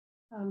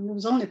 It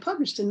was only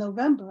published in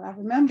November. I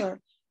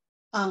remember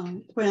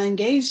when I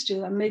engaged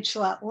you, I made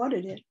sure I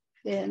ordered it.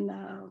 And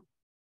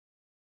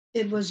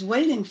it was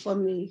waiting for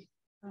me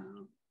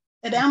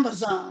at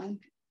Amazon.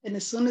 And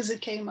as soon as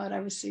it came out, I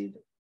received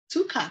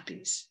 2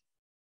 copies.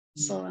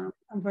 So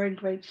I'm very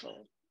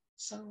grateful.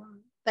 So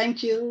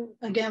thank you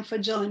again for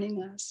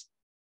joining us.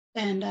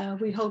 And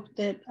we hope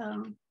that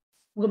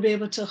we'll be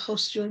able to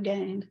host you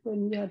again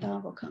when your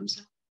novel comes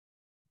out.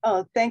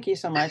 Oh, thank you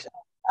so much.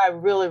 I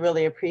really,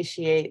 really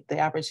appreciate the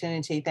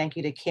opportunity. Thank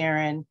you to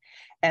Corin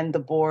and the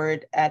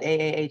board at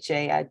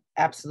AAHA. I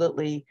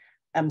absolutely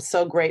am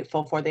so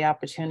grateful for the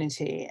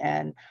opportunity.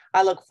 And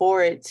I look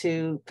forward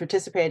to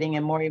participating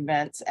in more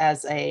events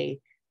as a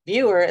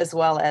viewer as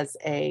well as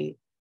a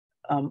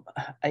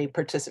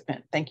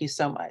participant. Thank you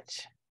so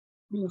much.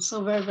 You're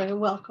so very, very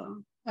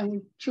welcome. And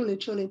we truly,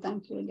 truly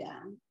thank you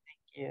again.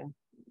 Thank you.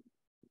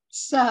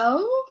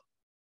 So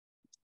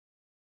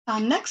our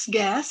next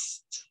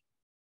guest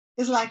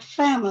is like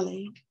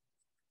family.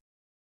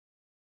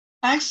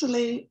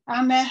 Actually,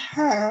 I met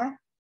her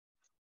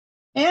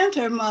and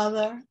her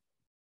mother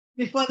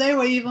before they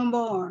were even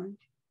born.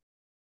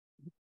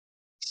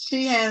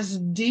 She has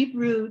deep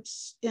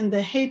roots in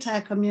the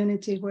Haiti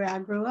community where I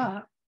grew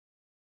up.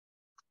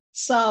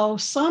 So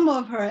some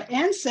of her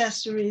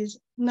ancestries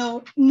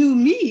knew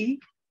me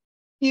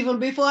even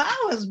before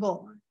I was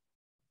born.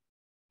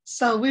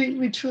 So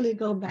we truly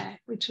go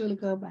back. We truly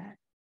go back.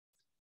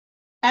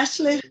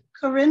 Ashleigh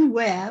Corin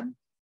Webb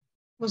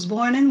was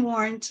born in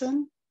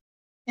Warrenton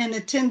and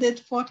attended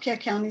Fauquier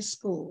County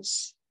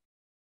Schools.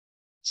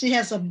 She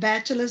has a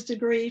bachelor's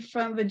degree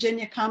from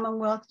Virginia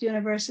Commonwealth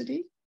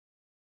University.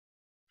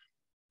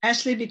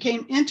 Ashleigh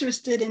became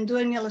interested in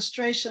doing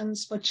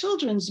illustrations for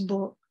children's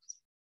books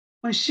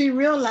when she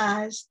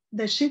realized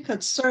that she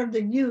could serve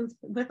the youth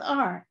with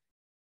art.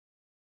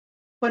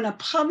 When a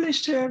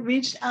publisher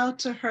reached out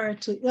to her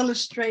to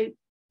illustrate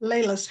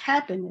Layla's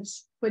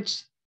Happiness,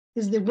 which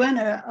is the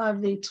winner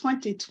of the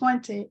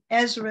 2020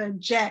 Ezra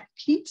Jack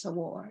Keats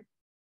Award,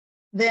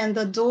 then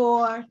the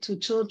door to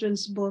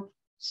children's books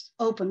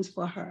opens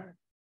for her.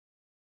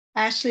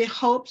 Ashleigh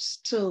hopes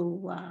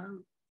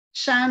to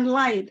shine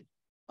light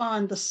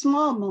on the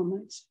small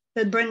moments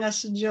that bring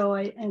us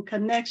joy and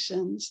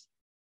connections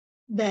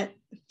that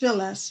fill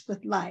us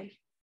with life.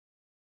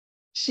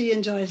 She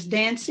enjoys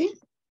dancing,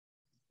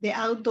 the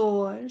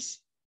outdoors,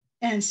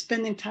 and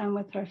spending time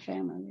with her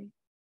family.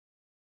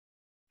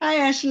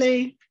 Hi,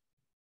 Ashleigh.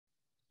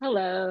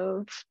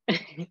 Hello.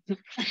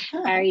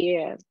 How are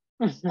you?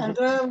 I'm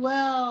doing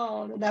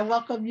well, and I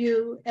welcome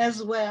you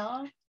as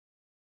well.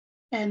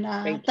 And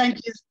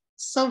thank you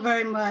so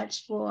very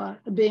much for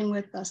being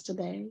with us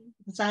today,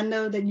 because I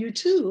know that you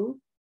too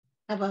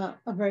have a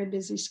very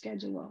busy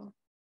schedule.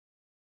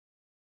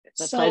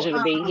 It's a pleasure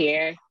to be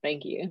here.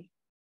 Thank you.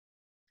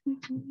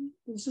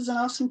 This is an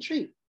awesome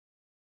treat.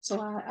 So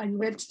are you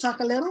ready to talk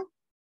a little?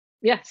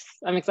 Yes,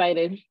 I'm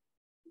excited.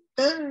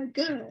 Good,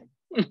 good.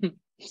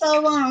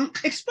 So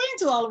explain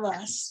to all of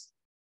us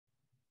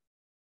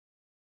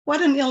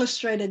what an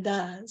illustrator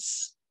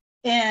does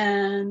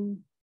and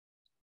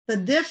the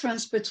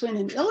difference between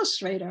an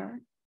illustrator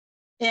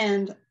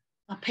and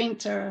a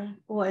painter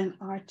or an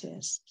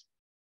artist.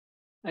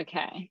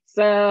 Okay,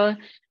 so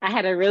I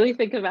had to really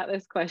think about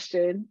this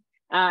question,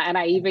 and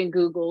I even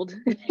Googled.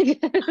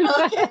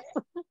 Okay.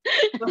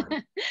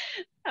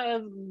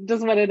 I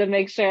just wanted to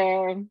make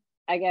sure,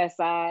 I guess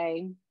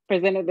I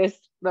presented this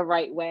the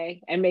right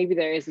way, and maybe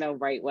there is no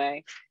right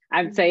way.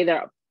 I'd say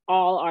they're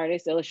all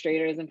artists,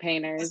 illustrators and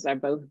painters are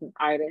both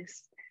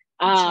artists.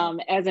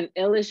 As an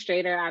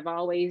illustrator, I've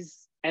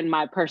always, and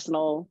my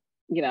personal,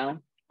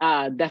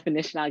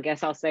 definition, I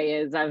guess I'll say,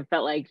 is I've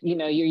felt like,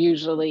 you're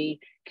usually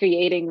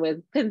creating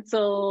with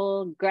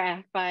pencil,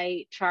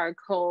 graphite,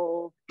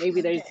 charcoal,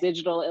 maybe there's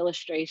digital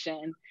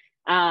illustration,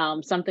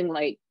 something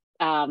like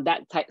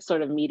that type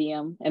sort of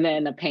medium. And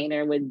then a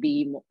painter would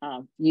be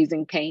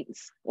using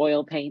paints,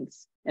 oil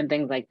paints, and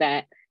things like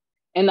that.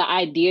 And the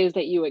ideas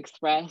that you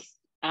express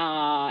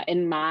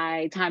in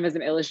my time as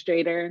an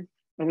illustrator,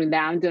 I mean,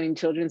 now I'm doing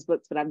children's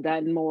books, but I've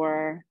done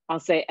more, I'll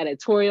say,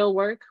 editorial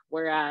work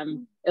where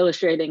I'm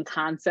illustrating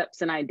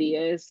concepts and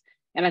ideas.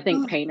 And I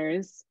think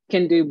painters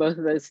can do both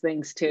of those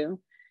things too.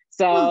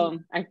 So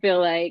I feel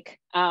like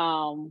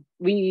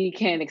we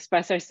can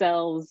express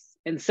ourselves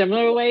in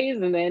similar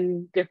ways and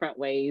then different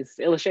ways.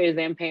 Illustrators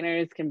and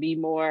painters can be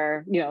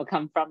more,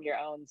 come from your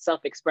own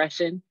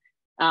self-expression,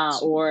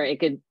 or it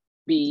could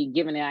be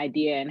given an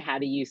idea and how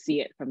do you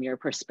see it from your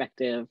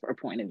perspective or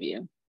point of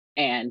view.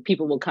 And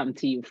people will come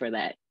to you for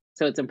that.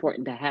 So it's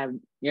important to have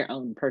your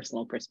own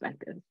personal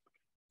perspective.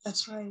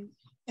 That's right.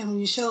 And when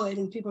you show it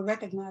and people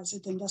recognize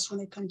it, then that's when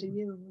they come to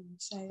you and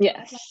say,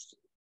 yes.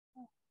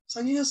 So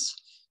you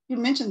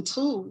mentioned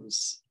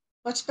tools.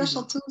 What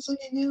special tools do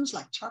you use,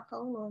 like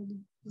charcoal, or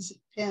is it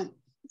pen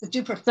that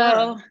you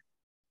prefer?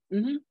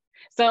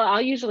 So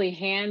I'll usually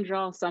hand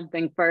draw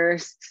something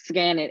first,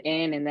 scan it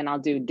in, and then I'll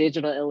do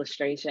digital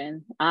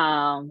illustration.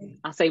 I'll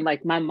say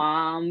like my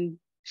mom,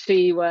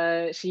 she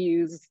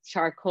used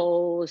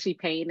charcoal, she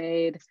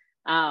painted.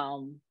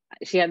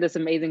 She had this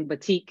amazing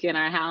batik in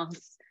our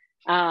house.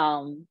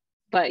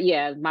 But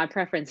yeah, my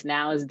preference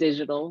now is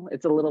digital.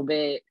 It's a little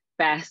bit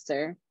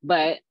faster,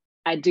 but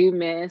I do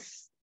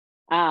miss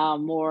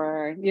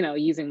more,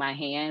 using my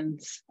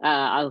hands.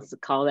 I'll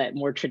call that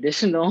more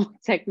traditional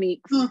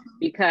techniques,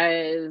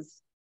 because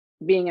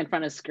being in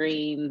front of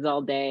screens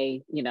all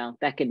day,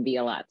 that can be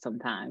a lot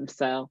sometimes.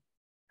 So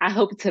I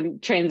hope to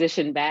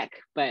transition back,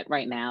 but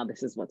right now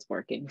this is what's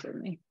working for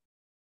me.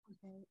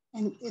 Okay.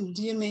 And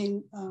do you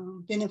mean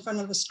being in front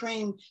of a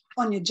screen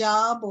on your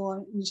job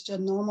or just your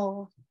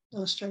normal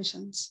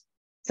illustrations?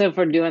 So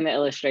for doing the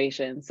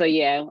illustration. So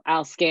yeah,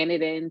 I'll scan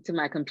it into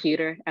my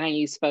computer and I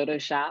use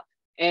Photoshop.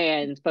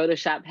 And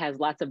Photoshop has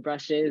lots of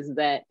brushes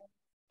that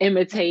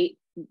imitate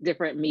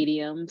different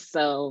mediums.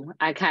 So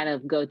I kind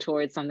of go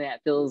towards something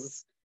that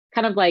feels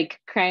kind of like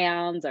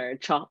crayons or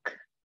chalk,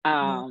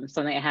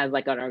 something that has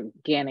like an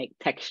organic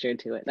texture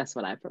to it. That's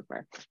what I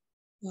prefer.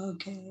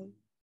 Okay.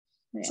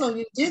 Yeah. So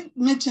you did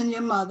mention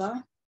your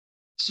mother,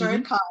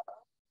 Sherry Carter,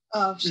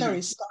 of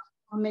Sherry Stuff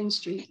on Main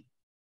Street.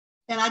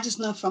 And I just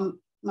know from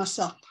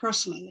myself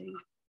personally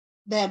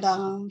that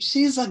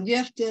she's a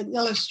gifted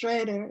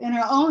illustrator in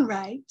her own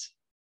right.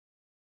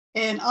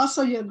 And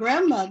also your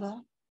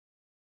grandmother,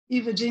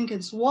 Eva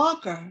Jenkins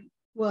Walker,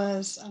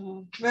 was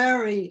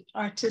very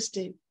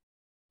artistic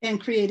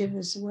and creative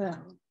as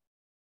well.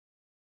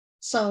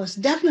 So it's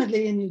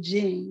definitely in your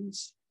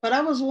genes. But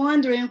I was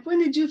wondering, when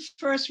did you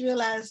first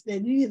realize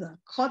that you either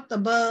caught the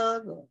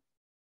bug or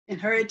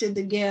inherited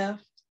the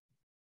gift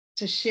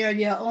to share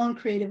your own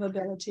creative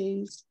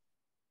abilities,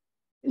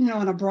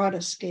 on a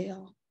broader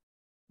scale?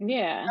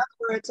 Yeah. In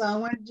other words,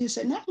 when did you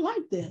say, "I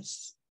like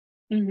this.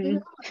 Maybe I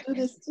want to do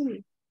this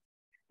too"?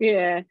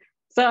 Yeah.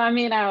 So, I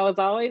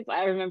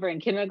remember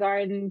in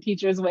kindergarten,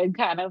 teachers would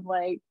kind of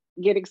like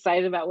get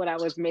excited about what I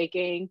was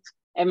making.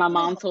 And my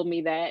mom told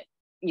me that,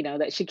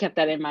 that she kept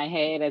that in my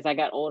head as I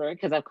got older,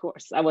 because of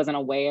course I wasn't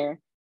aware.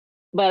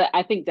 But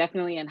I think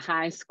definitely in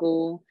high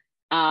school,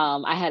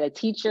 I had a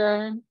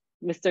teacher,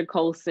 Mr.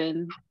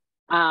 Colson,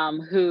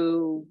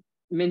 who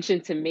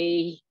mentioned to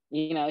me,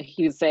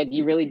 he said,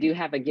 "You really do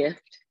have a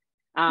gift."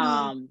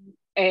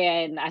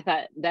 And I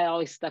thought that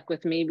always stuck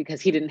with me because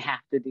he didn't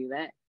have to do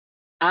that.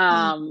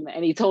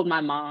 And he told my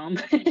mom,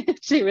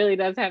 she really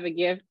does have a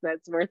gift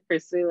that's worth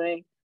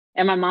pursuing.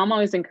 And my mom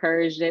always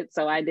encouraged it.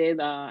 So I did,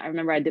 I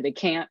remember I did a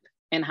camp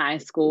in high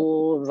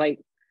school. It was like,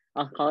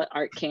 I'll call it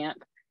art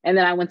camp. And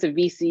then I went to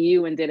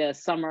VCU and did a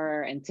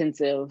summer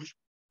intensive.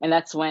 And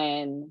that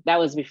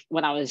was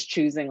when I was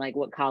choosing like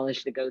what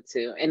college to go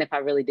to, and if I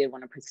really did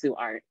want to pursue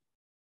art.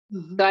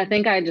 So I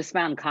think I just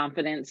found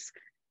confidence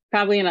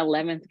probably in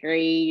 11th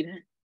grade,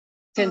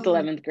 10th,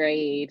 11th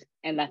grade.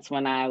 And that's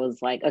when I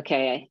was like,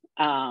 okay,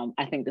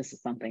 I think this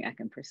is something I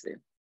can pursue.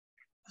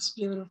 That's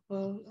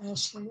beautiful,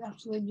 Ashleigh,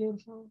 absolutely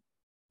beautiful.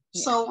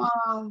 Yeah. So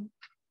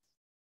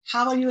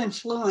how are you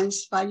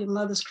influenced by your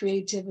mother's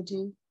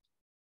creativity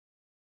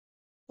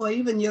or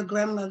even your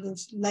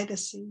grandmother's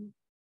legacy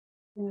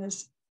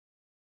as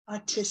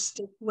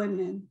artistic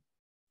women?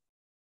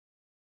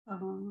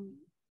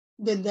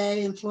 Did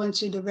they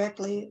influence you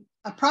directly?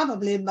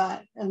 Probably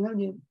by, I know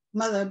your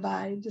mother,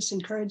 by just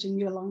encouraging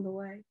you along the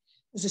way.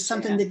 Is it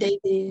something that they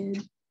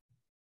did,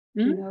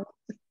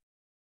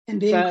 and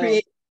being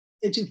creative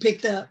that you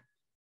picked up?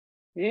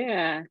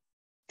 Yeah.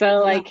 So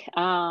like,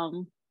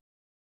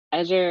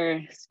 as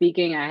you're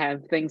speaking, I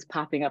have things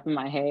popping up in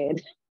my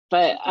head,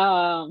 but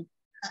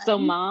so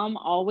mom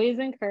always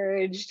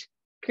encouraged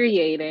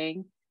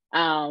creating.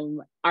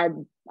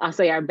 I'll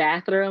say our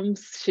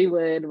bathrooms, she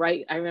would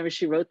write, I remember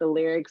she wrote the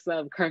lyrics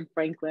of Kirk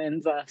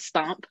Franklin's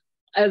Stomp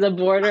as a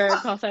border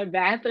across our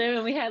bathroom,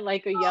 and we had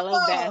like a yellow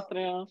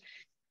bathroom.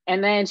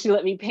 And then she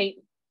let me paint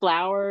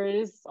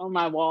flowers on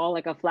my wall,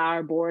 like a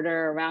flower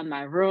border around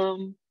my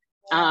room.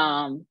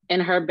 In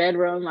her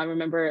bedroom, I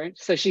remember,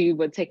 so she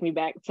would take me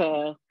back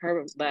to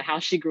the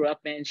house she grew up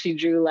in. She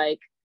drew like,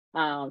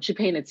 she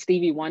painted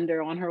Stevie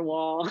Wonder on her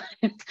wall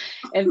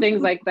and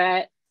things like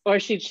that. Or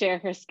she'd share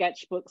her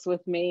sketchbooks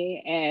with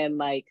me, and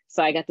like,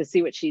 so I got to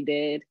see what she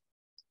did.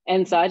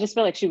 And so I just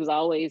feel like she was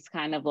always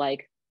kind of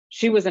like,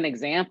 she was an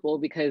example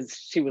because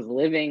she was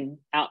living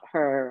out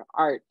her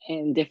art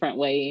in different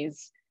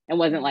ways and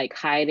wasn't like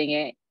hiding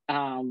it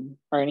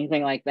or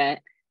anything like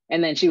that.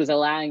 And then she was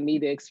allowing me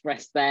to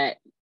express that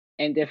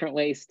in different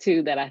ways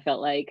too, that I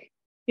felt like,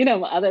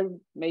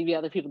 maybe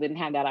other people didn't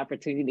have that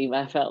opportunity, but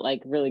I felt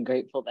like really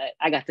grateful that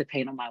I got to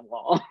paint on my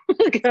wall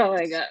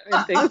growing up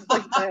and things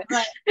like that.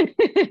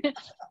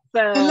 So,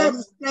 and let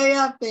it stay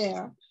up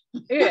there.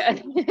 Yeah,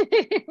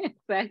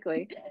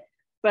 exactly.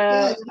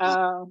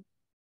 So,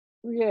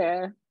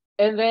 yeah.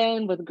 And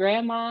then with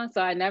grandma,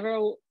 so I never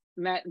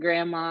met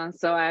grandma.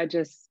 So I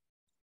just,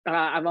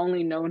 I've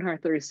only known her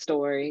through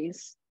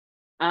stories.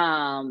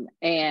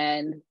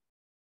 And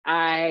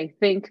I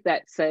think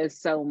that says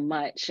so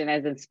much and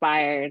has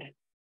inspired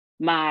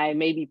my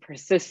maybe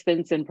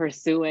persistence in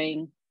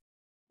pursuing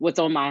what's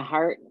on my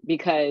heart,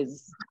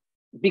 because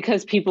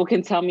people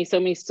can tell me so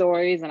many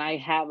stories and I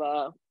have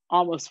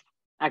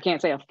I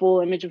can't say a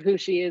full image of who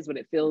she is, but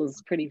it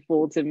feels pretty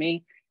full to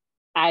me.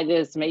 I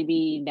just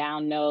maybe now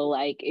know,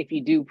 like, if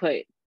you do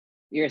put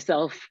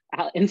yourself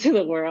out into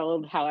the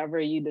world, however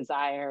you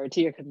desire, or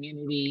to your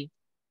community,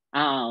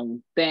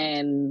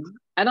 then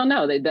I don't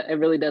know, it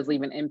really does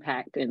leave an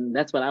impact, and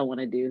that's what I want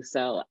to do.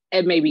 So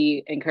it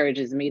maybe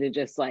encourages me to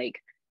just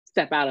like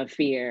step out of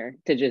fear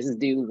to just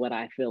do what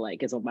I feel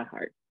like is on my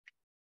heart.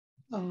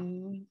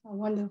 Oh,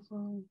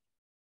 wonderful.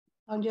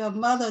 And your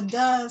mother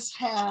does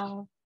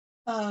have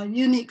a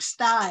unique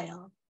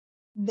style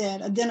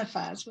that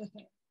identifies with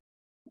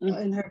her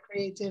in her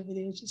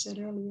creativity, as you said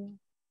earlier.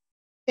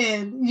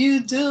 And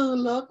you do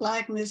look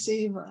like Miss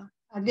Eva.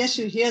 I guess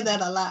you hear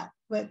that a lot,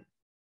 but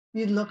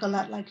you look a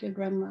lot like your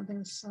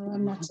grandmother, so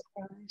I'm not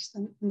surprised.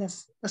 And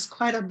that's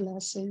quite a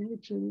blessing,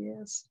 it truly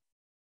is.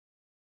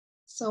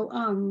 So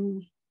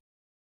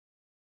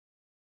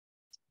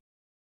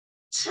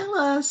tell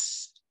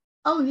us,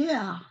 oh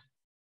yeah,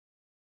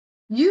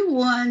 you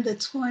won the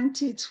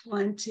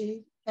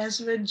 2020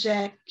 Ezra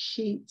Jack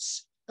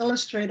Keats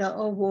Illustrator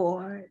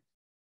Award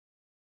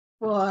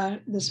for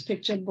this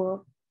picture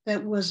book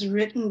that was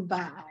written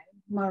by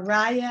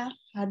Mariah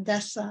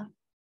Hadessa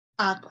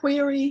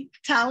Fauquier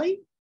County.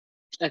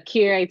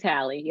 Fauquier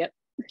County, yep.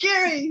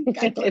 Gary,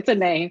 it's a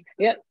name.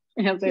 Yep,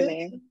 that's her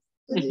name.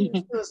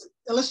 It was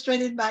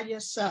illustrated by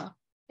yourself,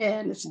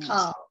 and it's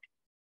called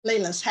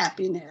Layla's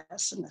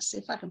Happiness. And let's see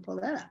if I can pull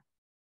that up.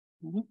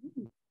 I'm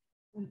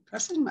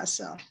pressing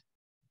myself.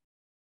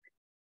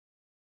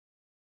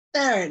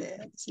 There it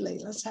is,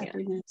 Layla's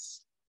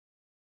Happiness.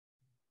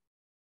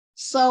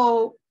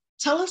 So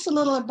tell us a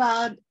little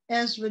about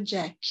Ezra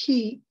Jack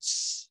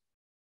Keats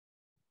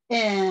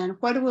and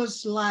what it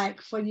was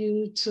like for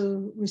you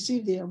to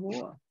receive the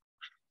award.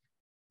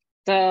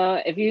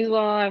 So if you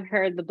all have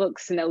heard the book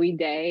Snowy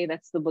Day,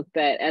 that's the book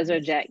that Ezra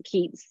Jack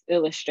Keats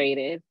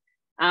illustrated.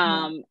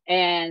 And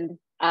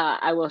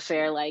I will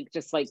share like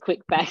just like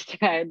quick facts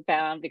I had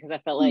found, because I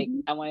felt like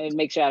I wanted to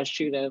make sure I was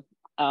true to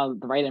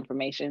the right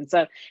information.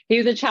 So he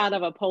was a child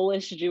of a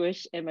Polish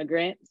Jewish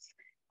immigrants,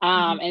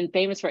 and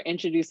famous for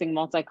introducing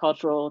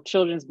multicultural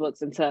children's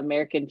books into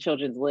American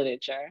children's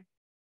literature.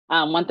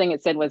 One thing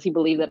it said was he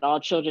believed that all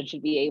children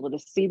should be able to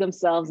see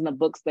themselves in the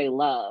books they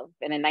love.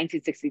 And in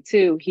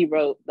 1962, he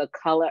broke the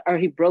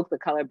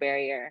color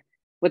barrier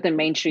with the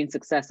mainstream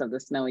success of The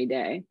Snowy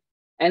Day.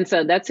 And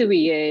so that's who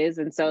he is.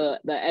 And so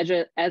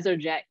the Ezra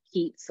Jack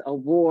Keats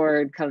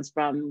Award comes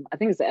from, I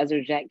think it's the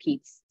Ezra Jack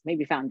Keats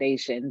maybe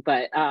Foundation,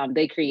 but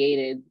they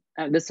created,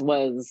 this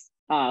was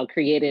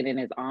created in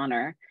his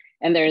honor.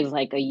 And there's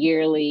like a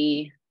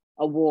yearly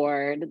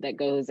award that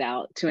goes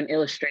out to an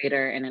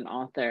illustrator and an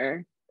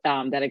author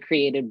that have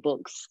created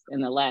books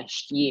in the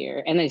last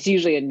year. And it's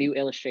usually a new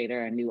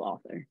illustrator, a new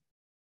author.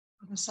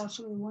 That's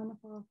absolutely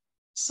wonderful.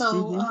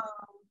 So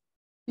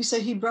you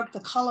said he broke the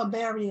color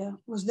barrier.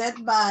 Was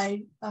that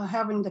by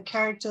having the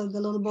character of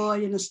the little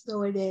boy in the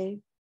Snowy Day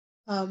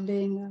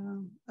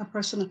being a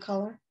person of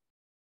color?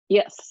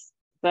 Yes.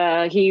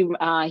 He would,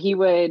 I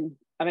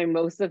mean,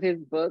 most of his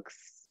books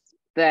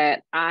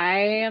that I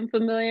am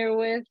familiar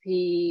with,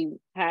 he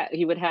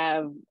would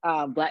have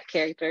Black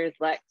characters,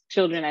 Black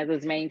children as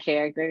his main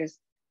characters.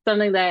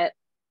 Something that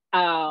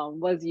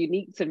was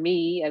unique to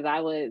me as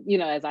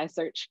as I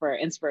searched for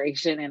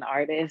inspiration in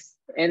artists.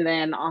 And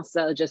then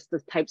also just the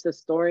types of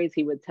stories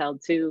he would tell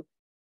too,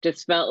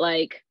 just felt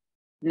like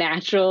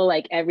natural,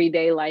 like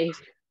everyday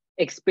life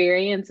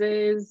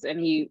experiences.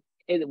 And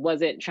it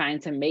wasn't trying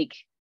to make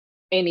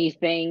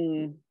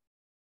anything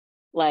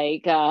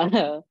like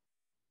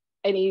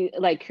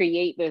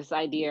create this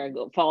idea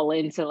or fall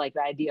into like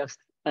the idea of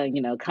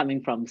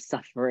coming from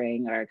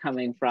suffering or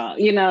coming from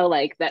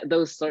like that,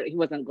 those sort. He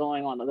wasn't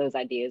going on those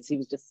ideas. He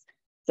was just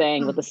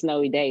saying with The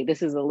Snowy Day,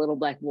 this is a little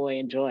Black boy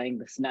enjoying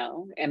the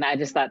snow. And I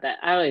just thought that,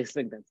 I always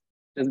think that's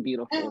just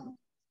beautiful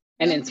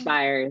and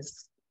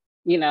inspires.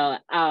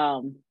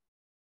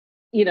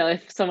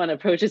 If someone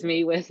approaches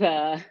me with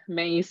a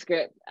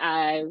manuscript,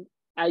 I'm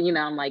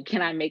like,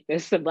 can I make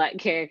this a Black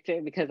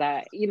character? Because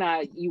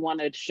you want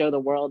to show the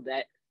world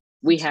that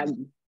we have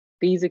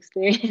these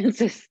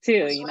experiences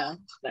too,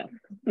 So.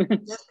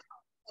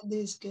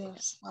 These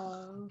gifts,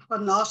 what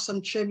an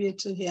awesome tribute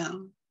to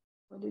him,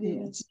 what it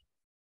is.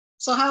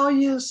 So how are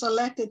you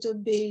selected to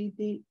be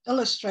the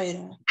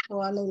illustrator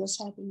for Layla's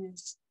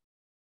Happiness?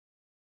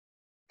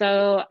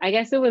 So I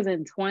guess it was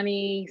in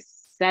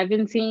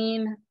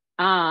 2017.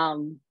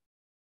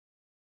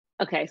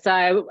 Okay,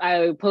 so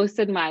I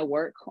posted my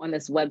work on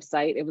this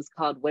website. It was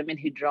called Women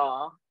Who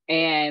Draw,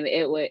 and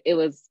it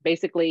was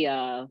basically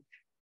a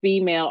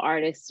female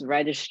artists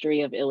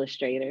registry of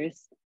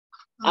illustrators.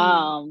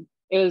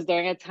 It was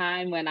during a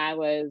time when I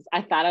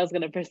thought I was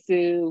going to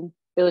pursue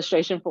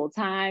illustration full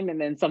time,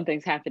 and then some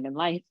things happened in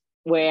life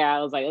where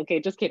I was like, okay,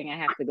 just kidding, I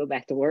have to go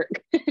back to work.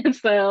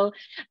 So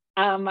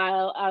I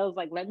was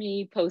like, let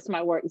me post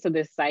my work to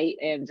this site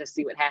and just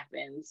see what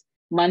happens.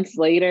 Months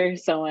later,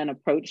 someone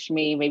approached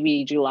me,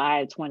 maybe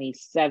July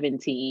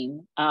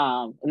 2017,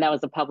 and that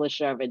was the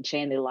publisher of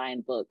Enchanted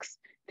Lion Books,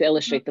 to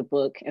illustrate the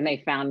book, and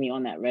they found me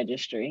on that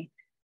registry.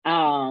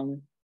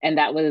 And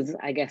that was,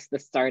 I guess, the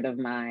start of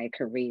my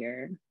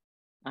career.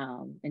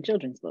 in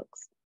children's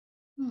books.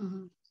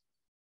 Mm-hmm.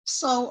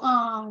 So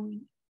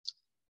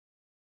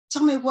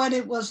tell me what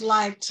it was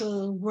like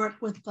to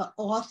work with the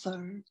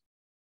author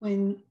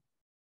when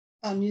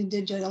you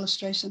did your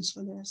illustrations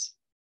for this.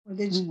 Or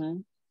did you? Mm-hmm.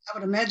 I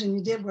would imagine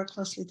you did work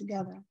closely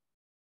together.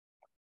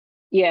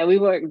 Yeah, we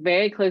work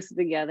very closely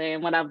together.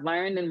 And what I've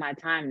learned in my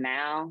time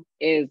now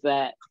is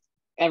that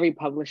every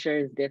publisher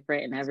is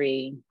different and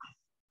every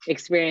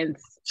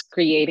experience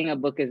creating a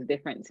book is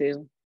different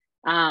too.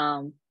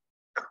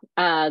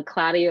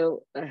 Claudia,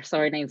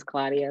 sorry, her name's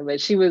Claudia, but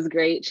she was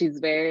great. She's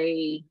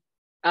very,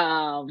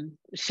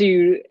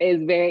 she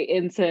is very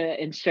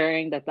into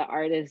ensuring that the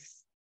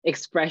artist's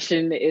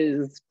expression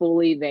is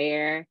fully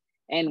there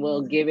and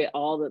will give it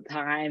all the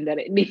time that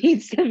it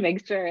needs to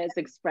make sure it's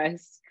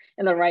expressed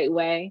in the right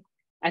way.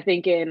 I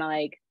think in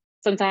like,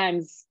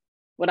 sometimes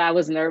what I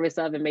was nervous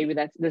of, and maybe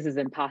this is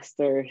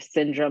imposter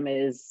syndrome,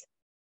 is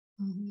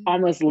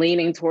almost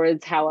leaning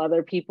towards how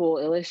other people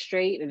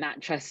illustrate and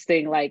not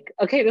trusting like,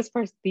 okay, this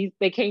person,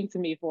 they came to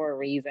me for a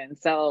reason.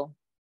 So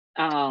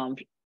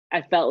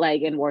I felt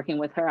like in working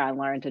with her, I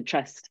learned to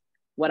trust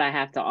what I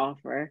have to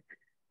offer.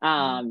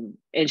 And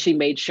she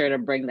made sure to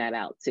bring that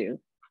out too.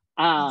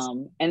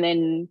 And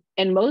then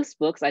in most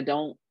books, I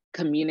don't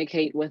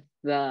communicate with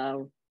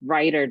the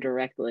writer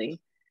directly.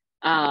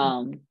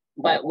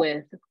 But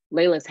with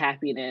Layla's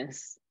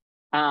Happiness,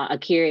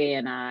 Akiri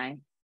and I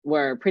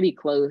were pretty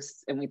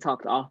close and we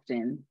talked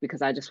often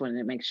because I just wanted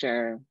to make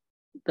sure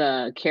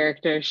the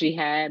character she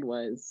had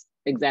was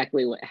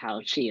exactly how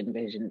she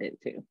envisioned it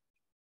too.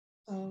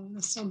 Oh,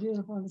 that's so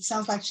beautiful. It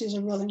sounds like she's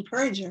a real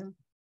encourager.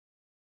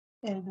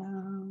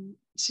 And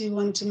she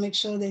wanted to make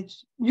sure that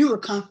you were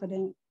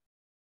confident,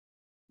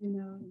 you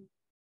know,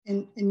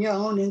 in your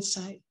own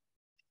insight.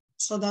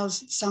 So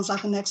sounds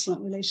like an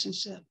excellent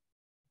relationship.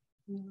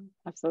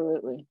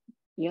 Absolutely.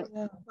 Yep.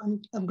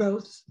 Of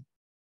growth.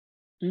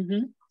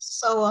 Mm-hmm.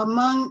 So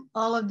among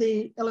all of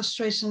the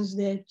illustrations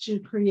that you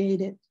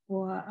created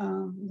for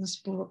this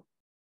book,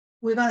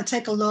 we're going to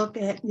take a look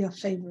at your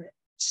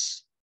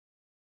favorites.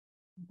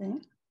 Okay.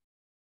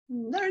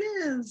 There it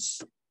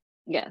is.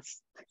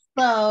 Yes.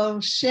 So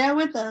share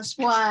with us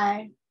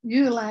why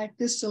you like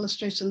this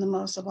illustration the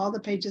most of all the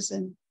pages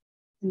in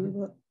the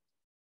book.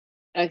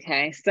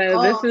 Okay,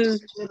 so this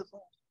is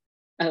beautiful.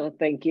 Oh,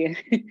 thank you.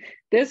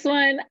 This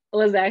one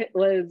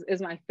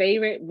is my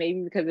favorite,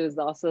 maybe because it was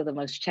also the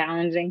most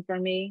challenging for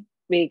me,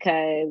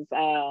 because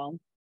one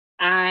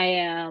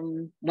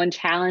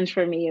challenge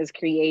for me is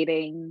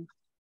creating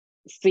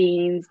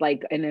scenes,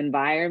 like an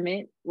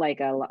environment, like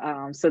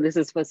so this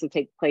is supposed to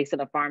take place at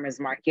a farmer's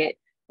market,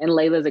 and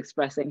Layla's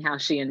expressing how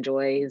she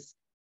enjoys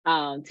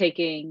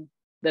taking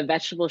the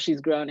vegetables she's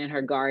grown in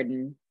her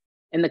garden,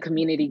 in the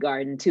community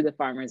garden, to the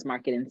farmer's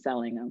market and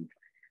selling them.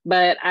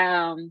 But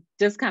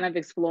just kind of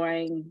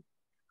exploring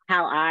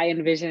how I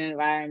envision an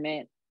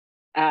environment.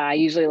 I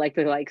usually like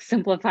to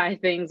simplify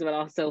things, but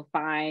also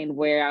find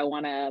where I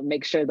want to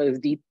make sure those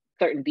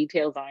certain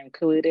details are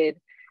included.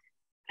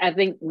 I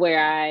think where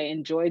I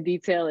enjoy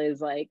detail is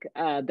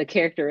the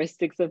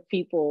characteristics of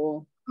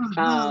people,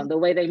 the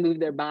way they move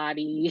their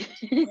body,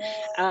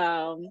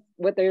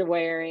 what they're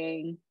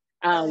wearing,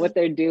 what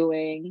they're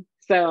doing.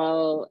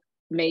 So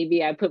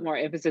maybe I put more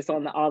emphasis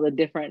on all the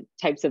different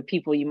types of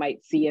people you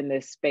might see in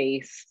this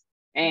space.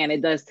 And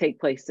it does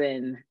take place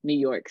in New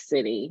York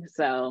City.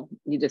 So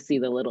you just see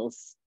the little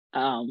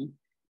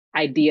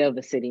idea of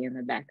the city in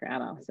the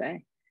background, I'll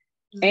say.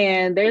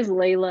 And there's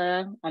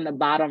Layla on the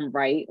bottom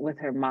right with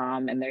her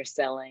mom, and they're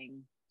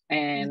selling.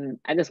 And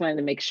I just wanted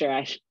to make sure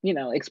I,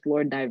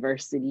 explored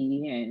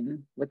diversity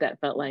and what that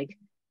felt like.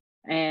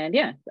 And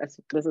yeah,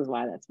 this is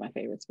why that's my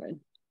favorite spread.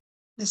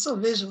 It's so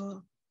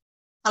visual.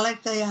 I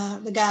like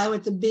the guy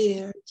with the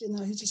beard.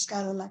 He just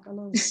got a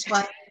little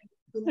spot.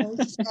 He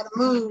just got to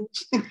move.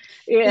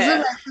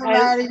 Yeah, like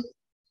somebody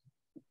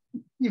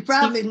you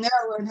probably know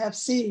and have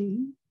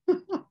seen.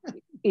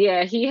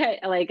 Yeah, he had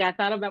I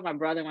thought about my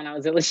brother when I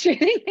was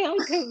illustrating him,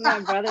 because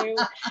my brother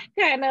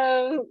kind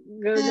of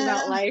goes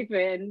about life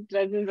and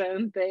does his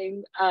own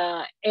thing.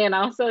 And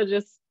also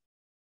just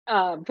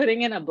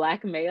putting in a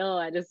Black male,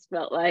 I just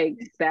felt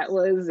like that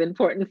was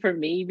important for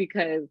me,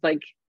 because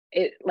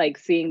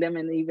seeing them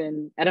and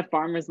even at a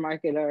farmer's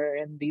market or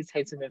in these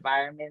types of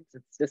environments,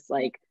 it's just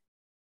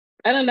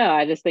I don't know,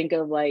 I just think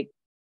of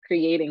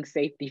creating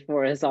safety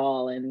for us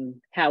all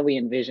and how we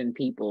envision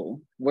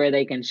people, where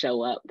they can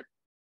show up.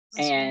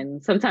 That's and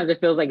right. Sometimes it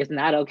feels like it's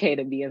not okay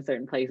to be in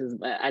certain places,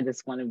 but I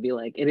just want to be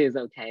it is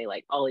okay.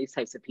 All these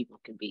types of people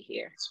can be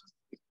here.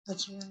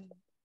 That's right.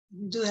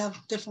 You do have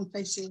different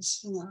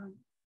faces,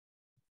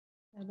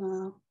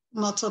 and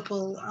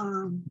multiple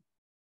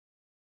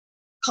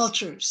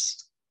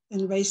cultures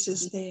and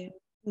races there.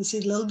 You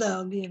see little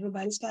doggy,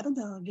 everybody's got a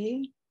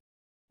doggy.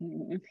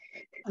 Mm-hmm.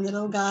 A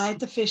little guy at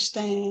the fish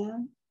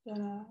stand,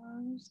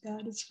 he's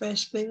got his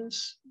fresh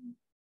fish.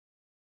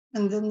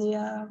 And then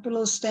the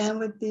little stand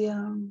with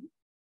the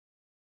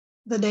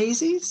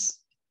daisies.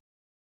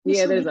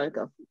 Yeah, there's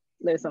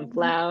some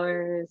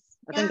flowers.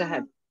 I think I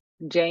had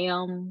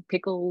jam,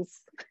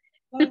 pickles.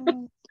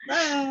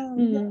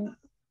 The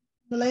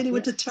lady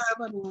with the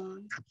turban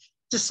on,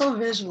 just so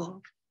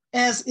visual,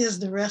 as is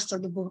the rest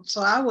of the book.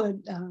 So I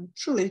would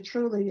truly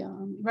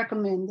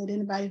recommend that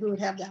anybody who would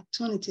have the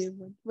opportunity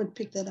would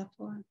pick that up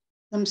for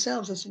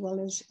themselves as well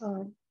as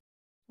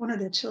one of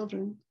their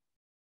children.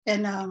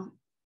 And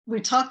we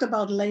talked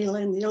about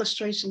Layla and the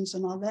illustrations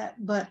and all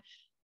that, but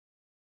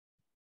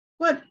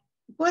what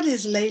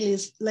is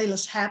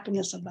Layla's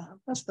happiness about?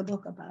 What's the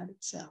book about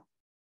itself?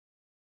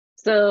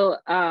 So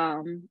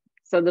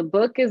the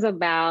book is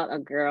about a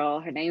girl.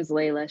 Her name's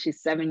Layla.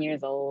 She's 7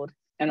 years old.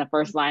 And the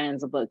first line in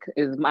the book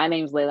is, "My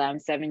name's Layla. I'm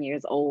 7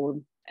 years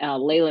old.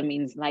 Layla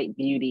means night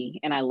beauty,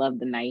 and I love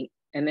the night."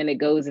 And then it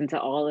goes into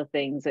all the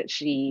things that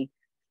she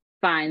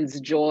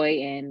finds joy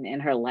in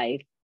her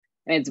life.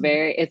 And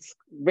it's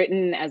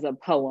written as a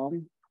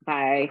poem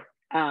by,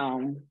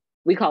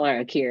 we call her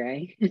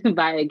Akira,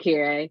 by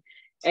Akira.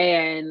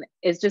 And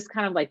it's just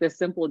kind of like the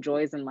simple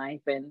joys in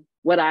life. And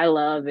what I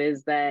love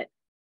is that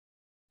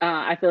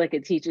I feel like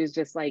it teaches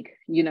just like,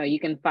 you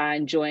can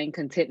find joy and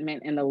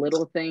contentment in the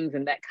little things.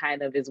 And that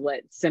kind of is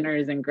what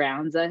centers and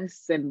grounds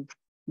us. And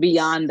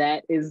beyond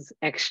that is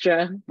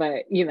extra.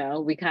 But,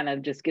 we kind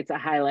of just get to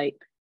highlight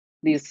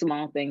these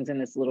small things in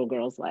this little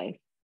girl's life.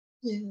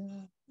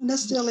 Yeah. And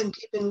that's still in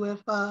keeping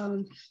with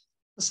a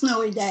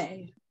snowy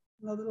day.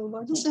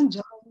 Just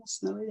enjoy a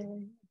snowy day, a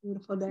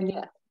beautiful day.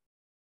 Yeah.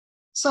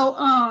 So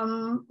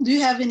do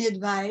you have any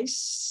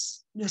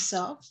advice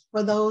yourself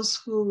for those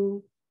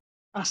who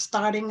are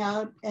starting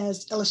out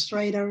as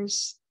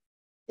illustrators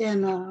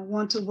and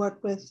want to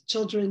work with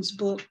children's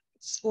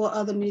books or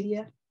other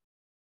media?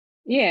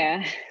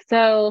 Yeah,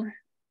 so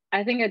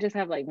I think I just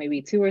have like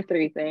maybe 2 or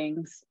 3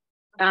 things.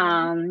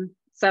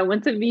 So I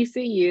went to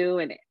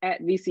VCU, and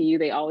at VCU,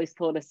 they always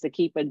told us to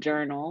keep a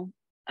journal,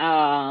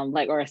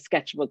 or a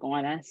sketchbook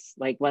on us,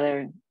 like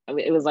whether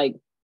it was like,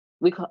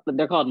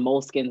 they're called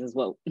moleskins is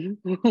what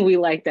we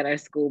liked at our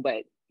school,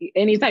 but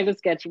any type of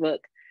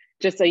sketchbook,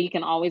 just so you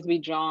can always be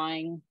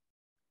drawing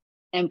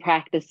and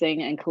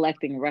practicing and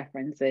collecting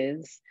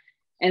references.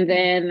 And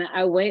then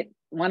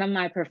one of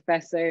my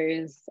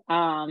professors,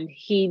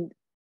 he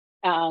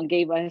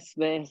gave us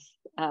this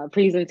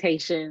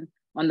presentation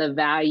on the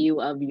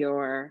value of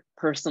your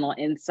personal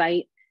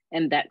insight.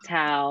 And that's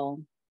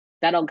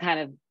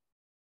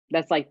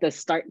that's like the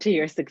start to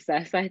your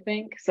success, I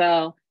think.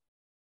 So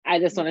I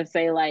just want to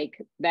say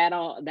like that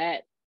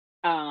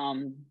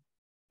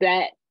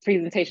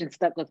presentation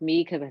stuck with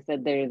me, because I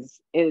said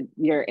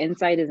your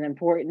insight is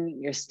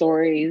important, your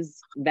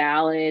story's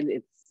valid,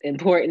 it's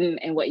important,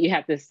 and what you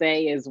have to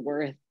say is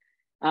worth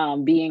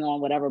being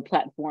on whatever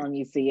platform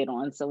you see it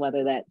on. So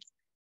whether that's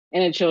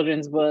in a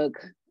children's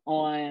book,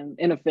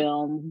 in a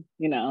film,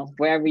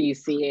 wherever you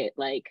see it,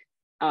 like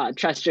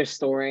trust your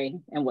story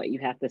and what you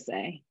have to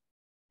say.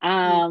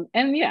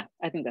 And yeah,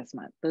 I think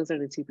those are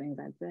the 2 things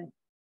I'd say.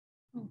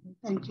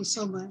 Thank you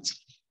so much.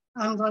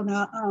 I'm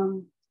gonna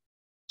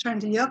turn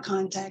to your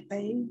contact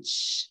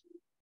page.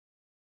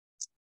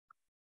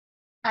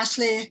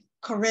 Ashleigh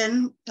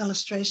Corin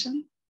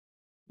illustration.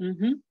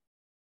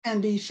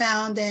 And be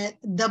found at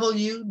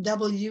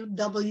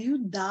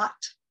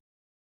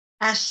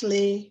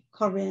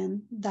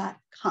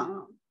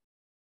www.ashleighcorin.com.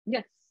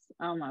 Yes,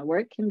 my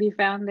work can be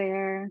found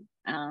there.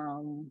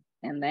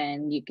 And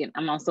then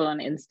I'm also on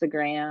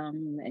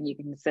Instagram, and you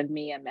can send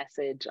me a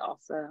message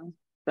also.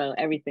 So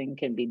everything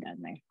can be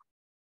done there.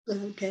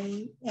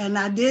 Okay, and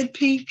I did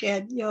peek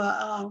at your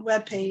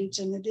webpage,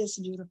 and it is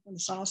beautiful.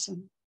 It's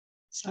awesome.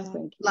 So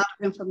a lot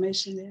of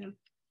information there.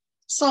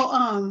 So,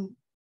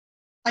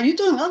 are you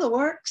doing other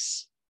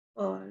works,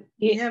 or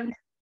do you have?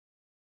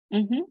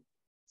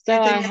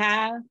 So I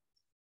have.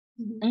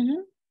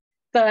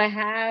 So I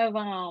have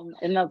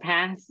in the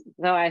past.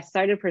 So I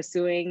started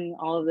pursuing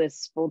all of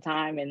this full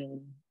time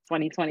in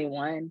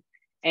 2021,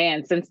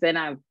 and since then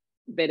I've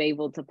been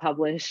able to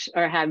publish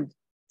or have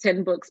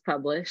 10 books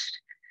published.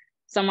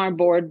 Some are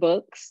board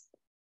books.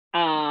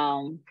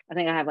 I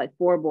think I have like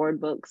 4 board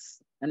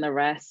books, and the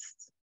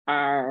rest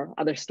are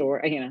other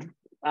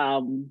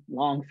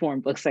long form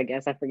books, I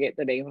guess. I forget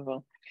the name of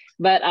them.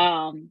 But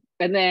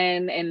and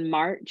then in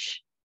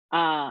March,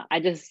 I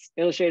just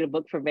illustrated a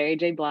book for Mary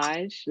J.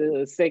 Blige,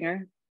 the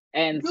singer.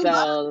 And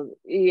so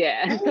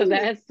so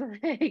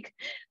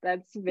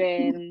that's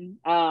been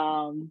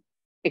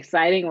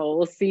exciting. Well,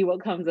 we'll see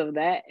what comes of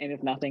that, and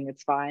if nothing,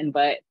 it's fine.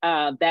 But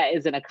that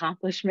is an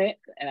accomplishment,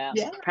 and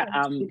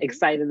I'm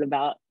excited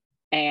about.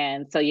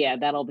 And so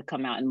that'll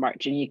come out in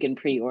March, and you can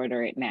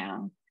pre-order it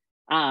now.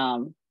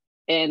 And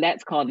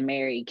that's called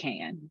Mary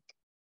Can.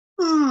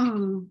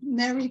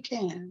 Mary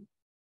Can.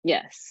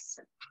 Yes,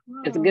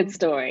 it's a good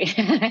story.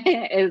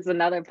 It's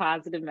another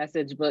positive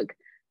message book,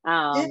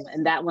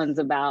 and that one's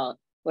about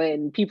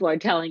when people are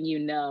telling you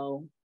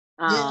no.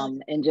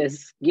 And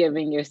just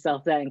giving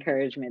yourself that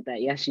encouragement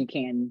that yes, you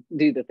can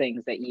do the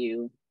things that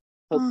you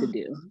hope to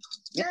do.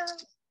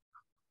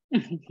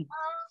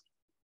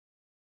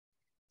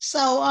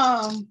 So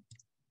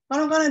what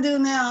I'm going to do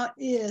now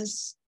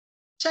is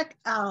check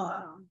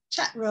our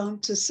chat room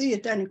to see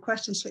if there are any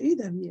questions for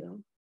either of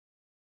you.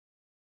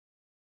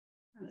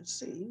 Let's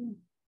see.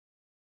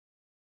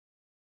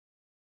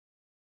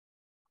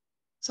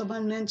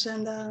 Someone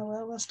mentioned,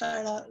 well, we'll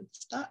start out.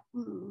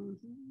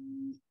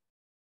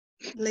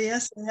 Leah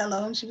said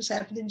hello, and she was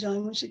happy to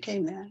join when she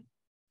came in.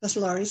 That's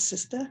Lori's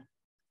sister.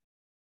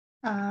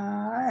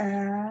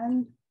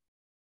 And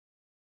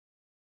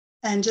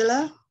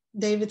Angela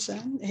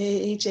Davidson,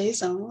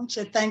 AAHA's own,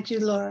 said, thank you,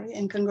 Lorri,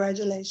 and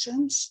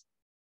congratulations.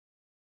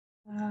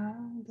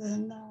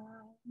 Then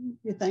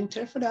you thanked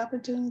her for the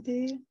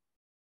opportunity.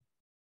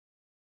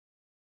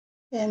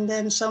 And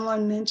then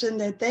someone mentioned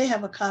that they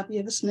have a copy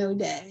of A Snowy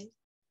Day.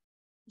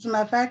 As a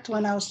matter of fact,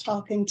 when I was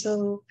talking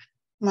to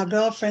my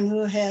girlfriend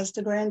who has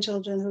the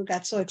grandchildren who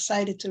got so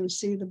excited to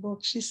receive the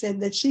book, she said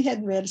that she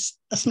had read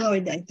A Snowy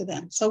Day to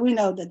them. So we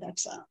know that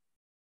that's a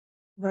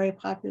very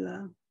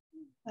popular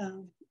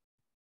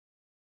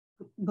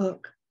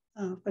book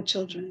for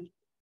children.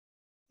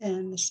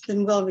 And it's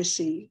been well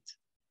received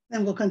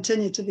and will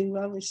continue to be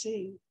well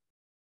received.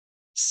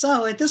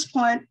 So at this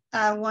point,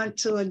 I want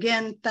to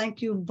again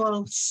thank you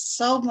both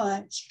so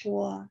much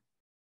for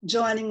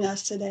joining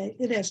us today.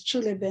 It has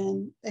truly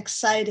been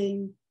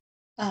exciting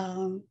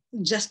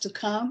just to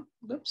come.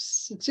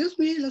 Oops, excuse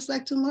me, looks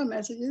like 2 more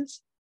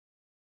messages.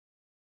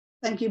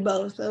 Thank you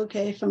both.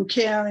 Okay, from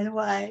Karen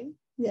White,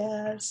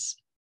 yes.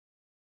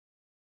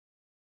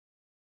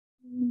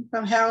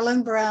 From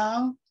Harolyn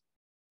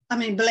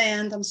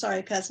Bland, I'm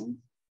sorry, cousin.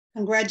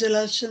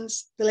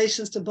 Congratulations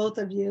to both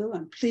of you.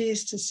 I'm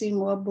pleased to see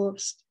more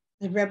books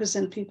that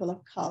represent people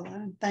of color.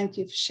 And thank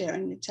you for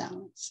sharing your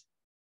talents.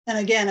 And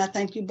again, I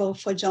thank you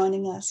both for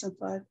joining us and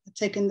for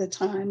taking the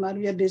time out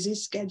of your busy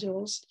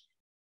schedules.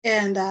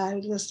 And I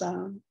just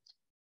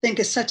think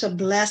it's such a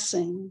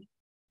blessing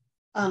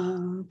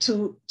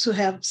to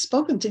have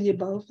spoken to you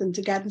both and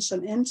to gotten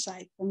some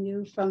insight from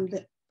you from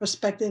the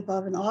perspective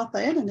of an author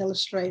and an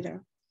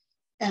illustrator.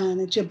 And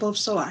that you're both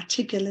so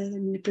articulate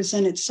and you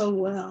present it so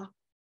well.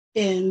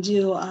 And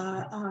you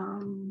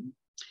are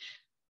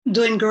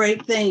doing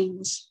great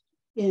things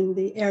in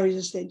the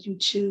areas that you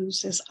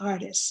choose as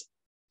artists.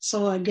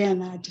 So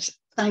again, I just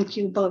thank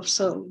you both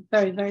so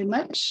very, very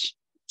much.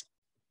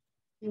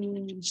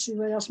 Let's see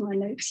what else my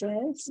note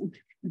says.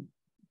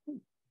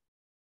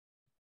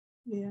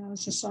 Yeah, I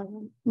was just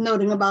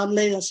noting about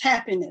Layla's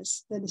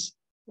happiness. That is,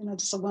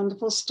 just a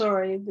wonderful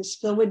story. It's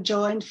filled with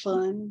joy and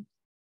fun,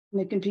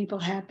 making people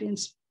happy and,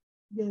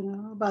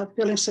 about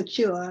feeling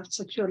secure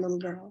little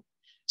girl.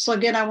 So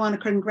again, I want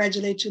to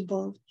congratulate you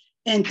both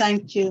and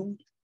thank you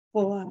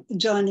for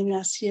joining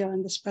us here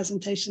in this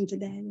presentation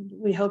today.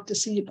 We hope to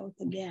see you both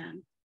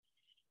again.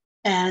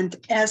 And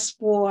as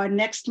for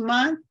next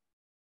month,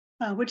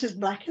 which is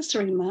Black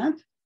History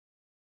Month,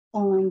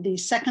 on the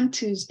second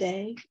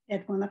Tuesday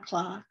at 1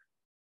 o'clock,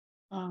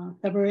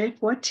 February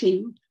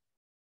 14th,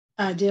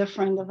 a dear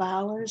friend of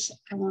ours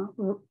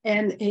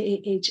and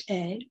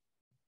AAHA,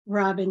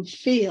 Robin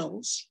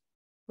Fields,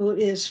 who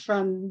is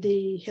from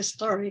the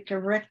historic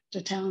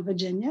Rectortown,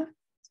 Virginia.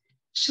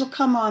 She'll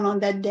come on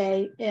that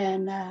day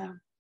and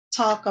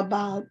talk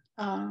about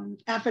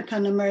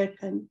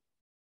African-American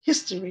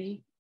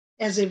history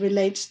as it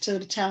relates to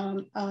the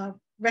town of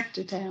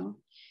Rectortown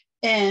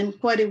and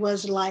what it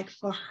was like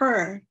for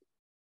her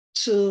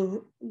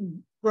to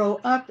grow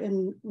up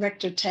in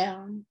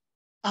Rectortown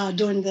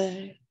during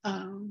the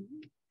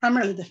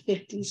primarily the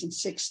 50s and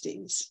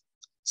 60s.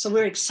 So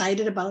we're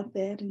excited about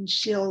that, and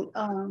she'll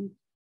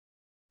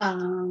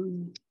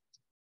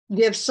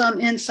give some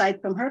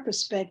insight from her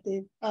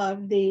perspective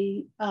of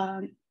the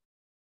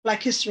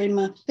Black History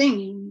Month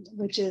theme,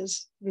 which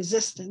is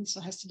resistance,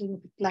 or has to do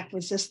with Black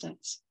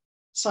resistance.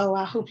 So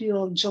I hope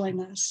you'll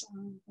join us.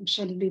 I'm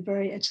sure it'll be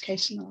very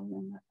educational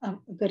and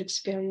a good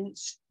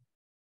experience,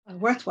 a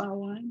worthwhile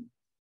one.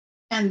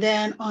 And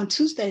then on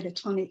Tuesday, the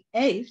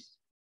 28th,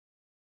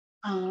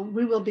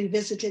 we will be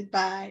visited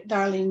by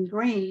Darlene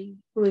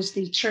Green, who is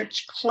the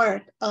church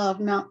clerk of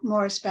Mount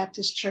Morris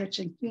Baptist Church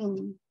in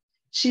Hume.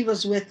 She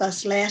was with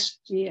us last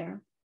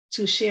year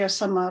to share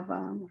some of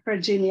her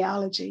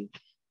genealogy.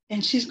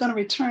 And she's going to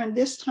return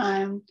this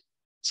time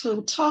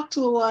to talk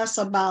to us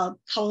about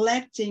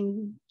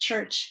collecting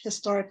church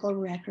historical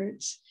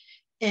records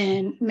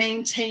and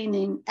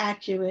maintaining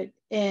accurate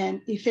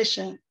and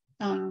efficient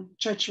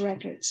church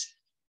records.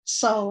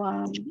 So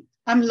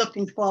I'm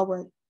looking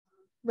forward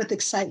with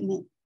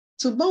excitement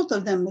to both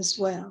of them as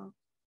well.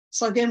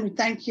 So again, we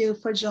thank you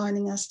for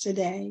joining us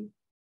today.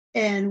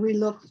 And we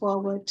look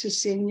forward to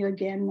seeing you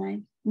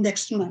again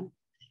next month.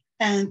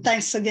 And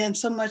thanks again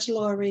so much,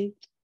 Lorri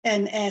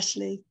and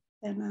Ashleigh.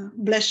 And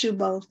bless you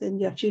both in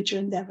your future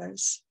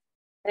endeavors.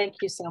 Thank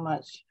you so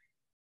much.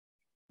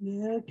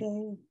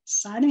 Okay,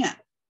 signing out.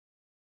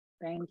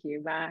 Thank you,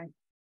 bye.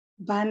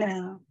 Bye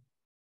now.